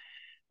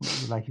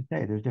 Like you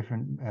say, there's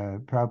different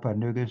Prabhupada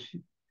Nugas,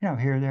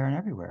 here, there, and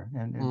everywhere.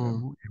 And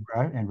mm.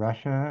 in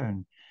Russia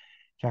and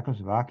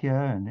Czechoslovakia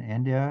and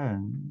India,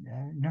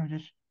 and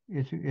just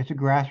it's a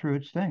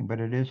grassroots thing, but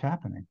it is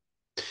happening.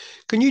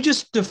 Can you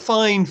just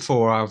define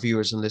for our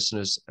viewers and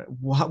listeners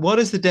what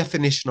is the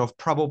definition of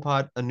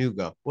Prabhupada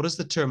Anuga? What does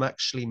the term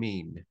actually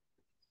mean?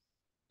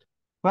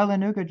 Well,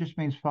 Anuga just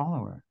means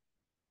follower,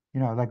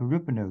 like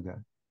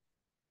Rupanuga.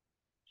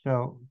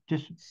 So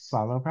just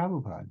follow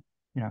Prabhupada.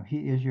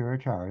 He is your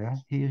acharya,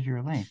 he is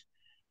your link.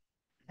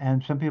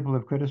 And some people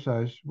have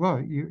criticized,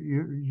 well,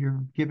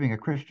 you're giving a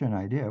Christian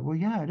idea. Well,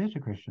 yeah, it is a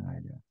Christian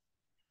idea.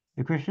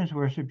 The Christians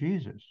worship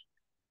Jesus.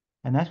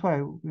 And that's why,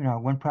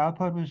 when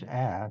Prabhupada was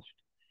asked,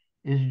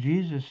 is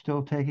Jesus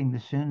still taking the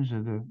sins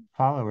of the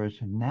followers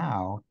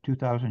now,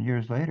 2,000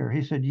 years later?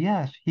 He said,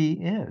 yes, he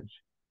is.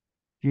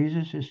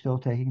 Jesus is still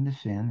taking the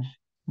sins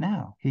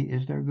now. He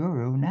is their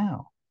guru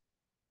now.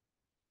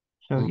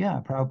 So Mm. yeah,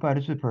 Prabhupada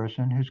is the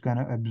person who's going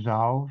to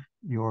absolve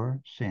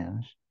your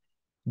sins.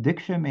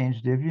 Diksha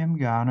means divyam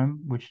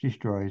jnanam, which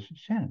destroys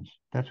sins.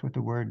 That's what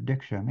the word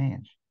diksha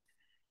means.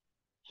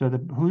 So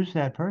who's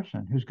that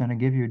person who's going to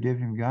give you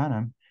divyam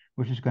jnanam,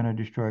 which is going to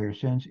destroy your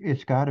sins?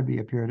 It's got to be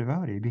a pure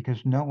devotee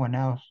because no one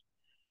else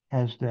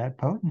has that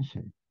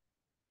potency.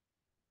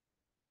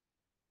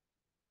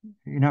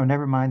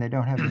 Never mind they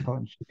don't have the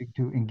potency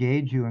to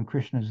engage you in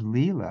Krishna's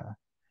Leela,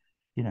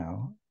 you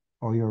know,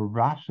 or your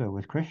rasa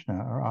with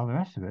Krishna or all the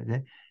rest of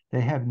it.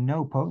 They have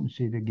no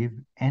potency to give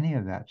any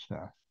of that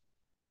stuff.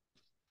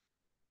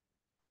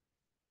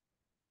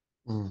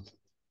 Mm.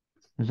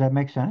 Does that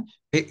make sense?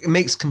 It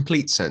makes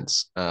complete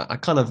sense. I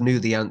kind of knew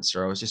the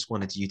answer. I was just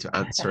wanted you to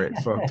answer it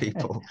for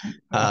people.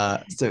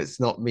 So it's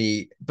not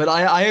me. But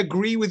I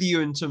agree with you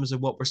in terms of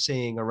what we're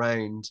seeing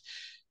around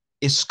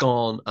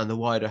ISKCON and the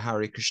wider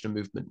Hare Krishna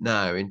movement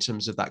now, in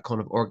terms of that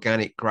kind of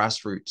organic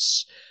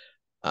grassroots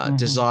Mm-hmm.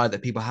 desire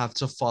that people have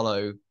to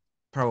follow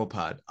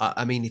Prabhupada.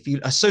 I mean, if you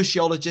a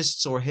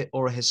sociologist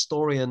or a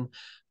historian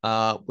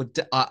I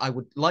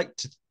would like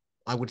to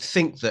I would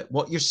think that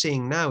what you're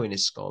seeing now in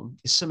ISKCON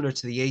is similar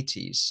to the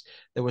 80s.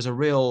 There was a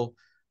real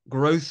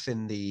growth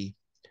in the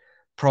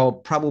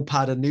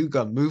Prabhupada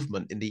Nuga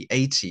movement in the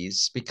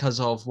 80s because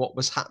of what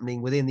was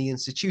happening within the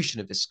institution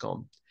of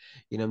ISKCON,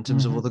 in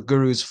terms of all Mm-hmm. the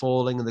gurus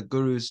falling and the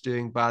gurus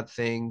doing bad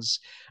things.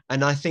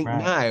 And I think Right.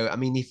 now, I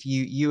mean, if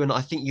you and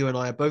I think you and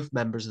I are both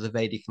members of the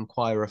Vedic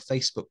Inquirer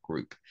Facebook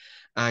group,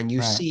 and you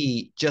Right.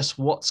 see just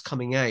what's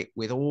coming out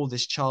with all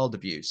this child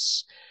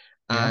abuse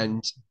Yes.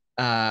 and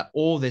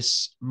all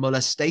this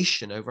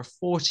molestation over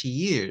 40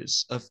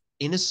 years of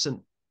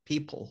innocent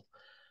people.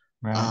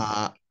 Right.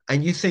 Uh,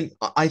 and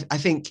I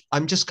think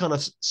I'm just kind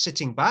of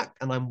sitting back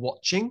and I'm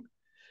watching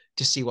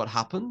to see what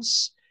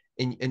happens.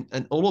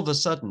 And all of a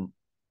sudden,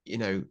 you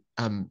know,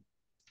 um,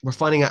 we're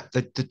finding out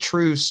the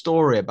true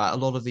story about a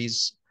lot of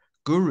these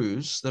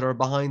gurus that are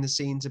behind the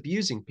scenes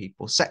abusing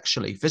people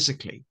sexually,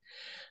 physically.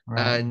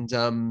 Right.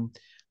 And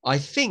I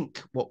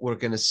think what we're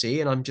going to see,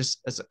 and I'm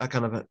just as a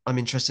kind of I'm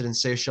interested in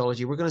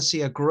sociology, we're going to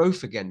see a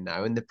growth again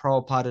now in the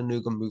Prabhupada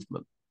Nuga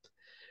movement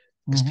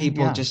because Mm-hmm.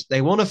 people Yeah. just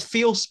they want to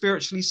feel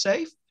spiritually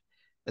safe,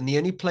 and the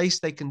only place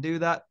they can do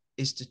that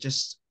is to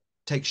just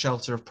take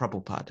shelter of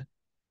Prabhupada.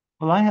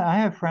 Well, I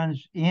have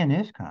friends in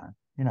ISKCON.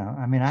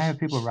 I mean, I have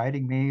people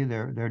writing me.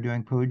 They're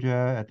doing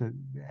puja at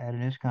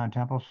an ISKCON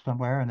temple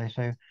somewhere, and they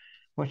say,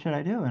 "What should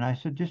I do?" And I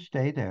said, "Just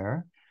stay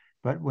there,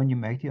 but when you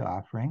make the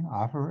offering,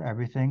 offer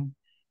everything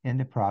in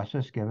the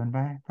process given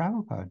by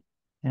Prabhupada.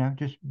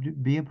 Just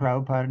be a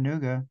Prabhupada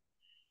Nuga."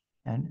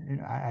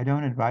 And I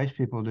don't advise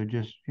people to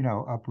just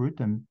uproot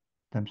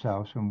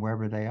themselves from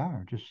wherever they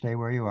are. Just stay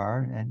where you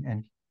are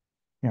and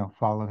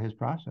follow his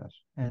process.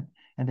 And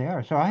they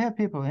are. So I have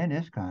people in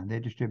ISKCON. They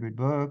distribute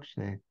books.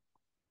 They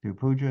do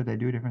puja, they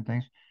do different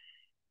things,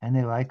 and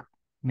they like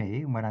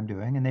me and what I'm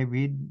doing, and they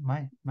read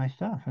my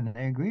stuff, and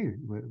they agree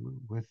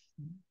with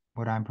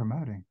what I'm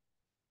promoting.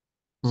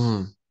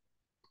 Mm.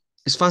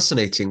 It's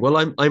fascinating. Well,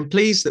 I'm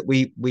pleased that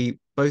we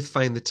both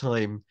found the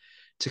time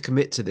to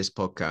commit to this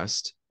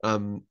podcast,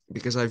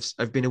 because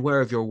I've been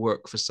aware of your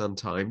work for some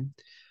time.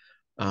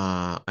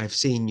 I've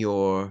seen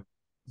your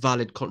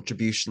valid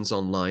contributions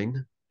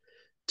online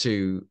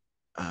to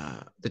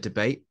the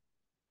debate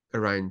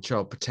around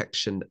child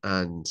protection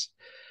and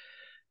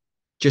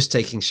just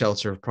taking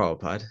shelter of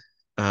Prabhupada.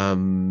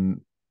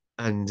 Um,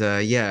 and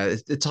yeah,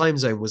 the time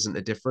zone wasn't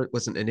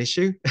an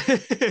issue.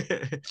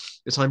 The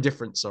time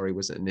difference, sorry,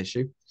 wasn't an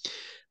issue,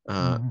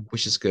 Hmm.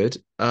 which is good.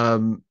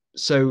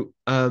 So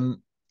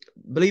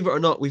believe it or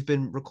not, we've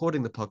been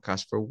recording the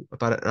podcast for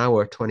about an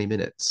hour, 20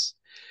 minutes,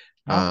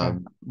 Okay.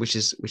 which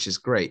is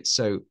great.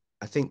 So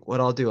I think what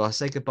I'll do, I'll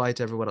say goodbye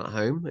to everyone at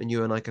home, and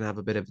you and I can have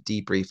a bit of a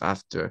debrief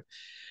after.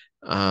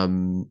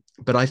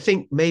 But I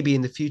think maybe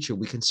in the future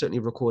we can certainly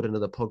record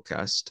another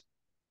podcast.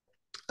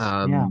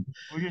 Yeah, Um,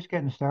 we're just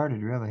getting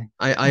started, really.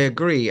 I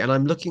agree, and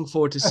I'm looking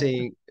forward to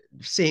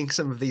seeing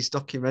some of these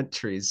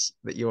documentaries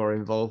that you are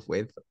involved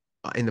with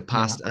in the Yeah,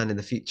 past and in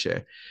the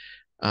future.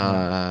 yeah.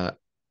 Uh,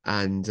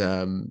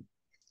 and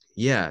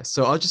yeah,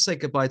 so I'll just say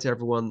goodbye to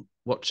everyone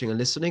watching and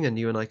listening, and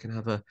you and I can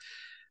have a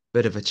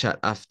bit of a chat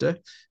after.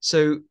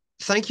 So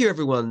thank you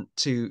everyone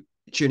to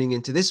tuning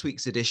into this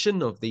week's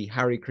edition of the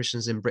Hare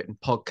Krishnas in Britain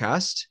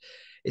podcast.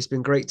 It's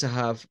been great to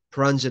have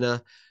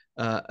Puranjana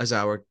as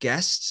our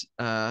guest.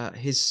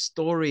 His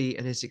story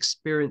and his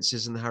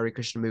experiences in the Hare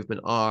Krishna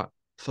movement are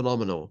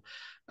phenomenal.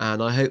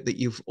 And I hope that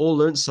you've all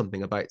learned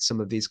something about some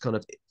of these kind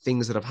of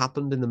things that have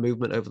happened in the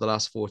movement over the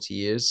last 40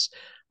 years.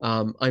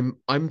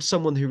 I'm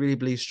someone who really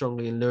believes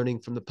strongly in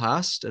learning from the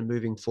past and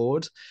moving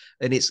forward,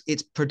 and it's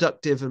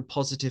productive and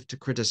positive to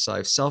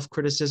criticize.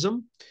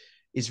 Self-criticism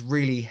is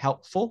really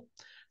helpful,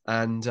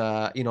 and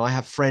I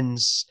have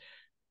friends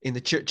in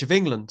the Church of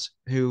England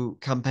who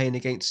campaign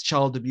against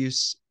child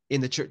abuse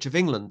in the Church of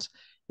England.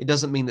 It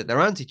doesn't mean that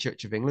they're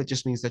anti-Church of England. It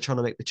just means they're trying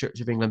to make the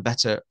Church of England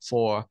better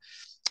for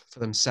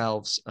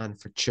themselves and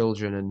for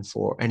children and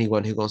for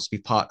anyone who wants to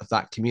be part of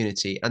that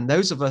community. And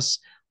those of us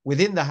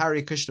within the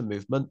Hare Krishna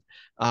movement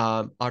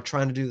are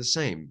trying to do the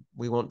same.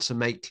 We want to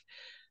make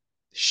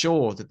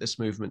sure that this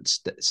movement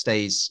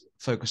stays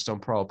focused on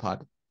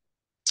Prabhupada.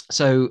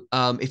 So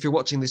if you're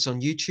watching this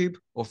on YouTube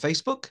or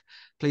Facebook,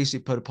 please do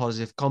put a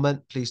positive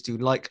comment. Please do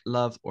like,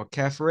 love, or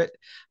care for it.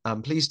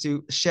 Please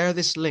do share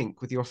this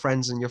link with your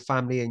friends and your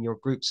family and your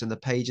groups and the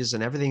pages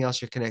and everything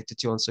else you're connected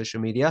to on social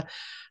media.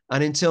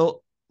 And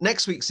until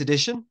next week's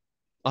edition,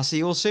 I'll see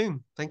you all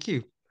soon. Thank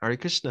you. Hare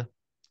Krishna.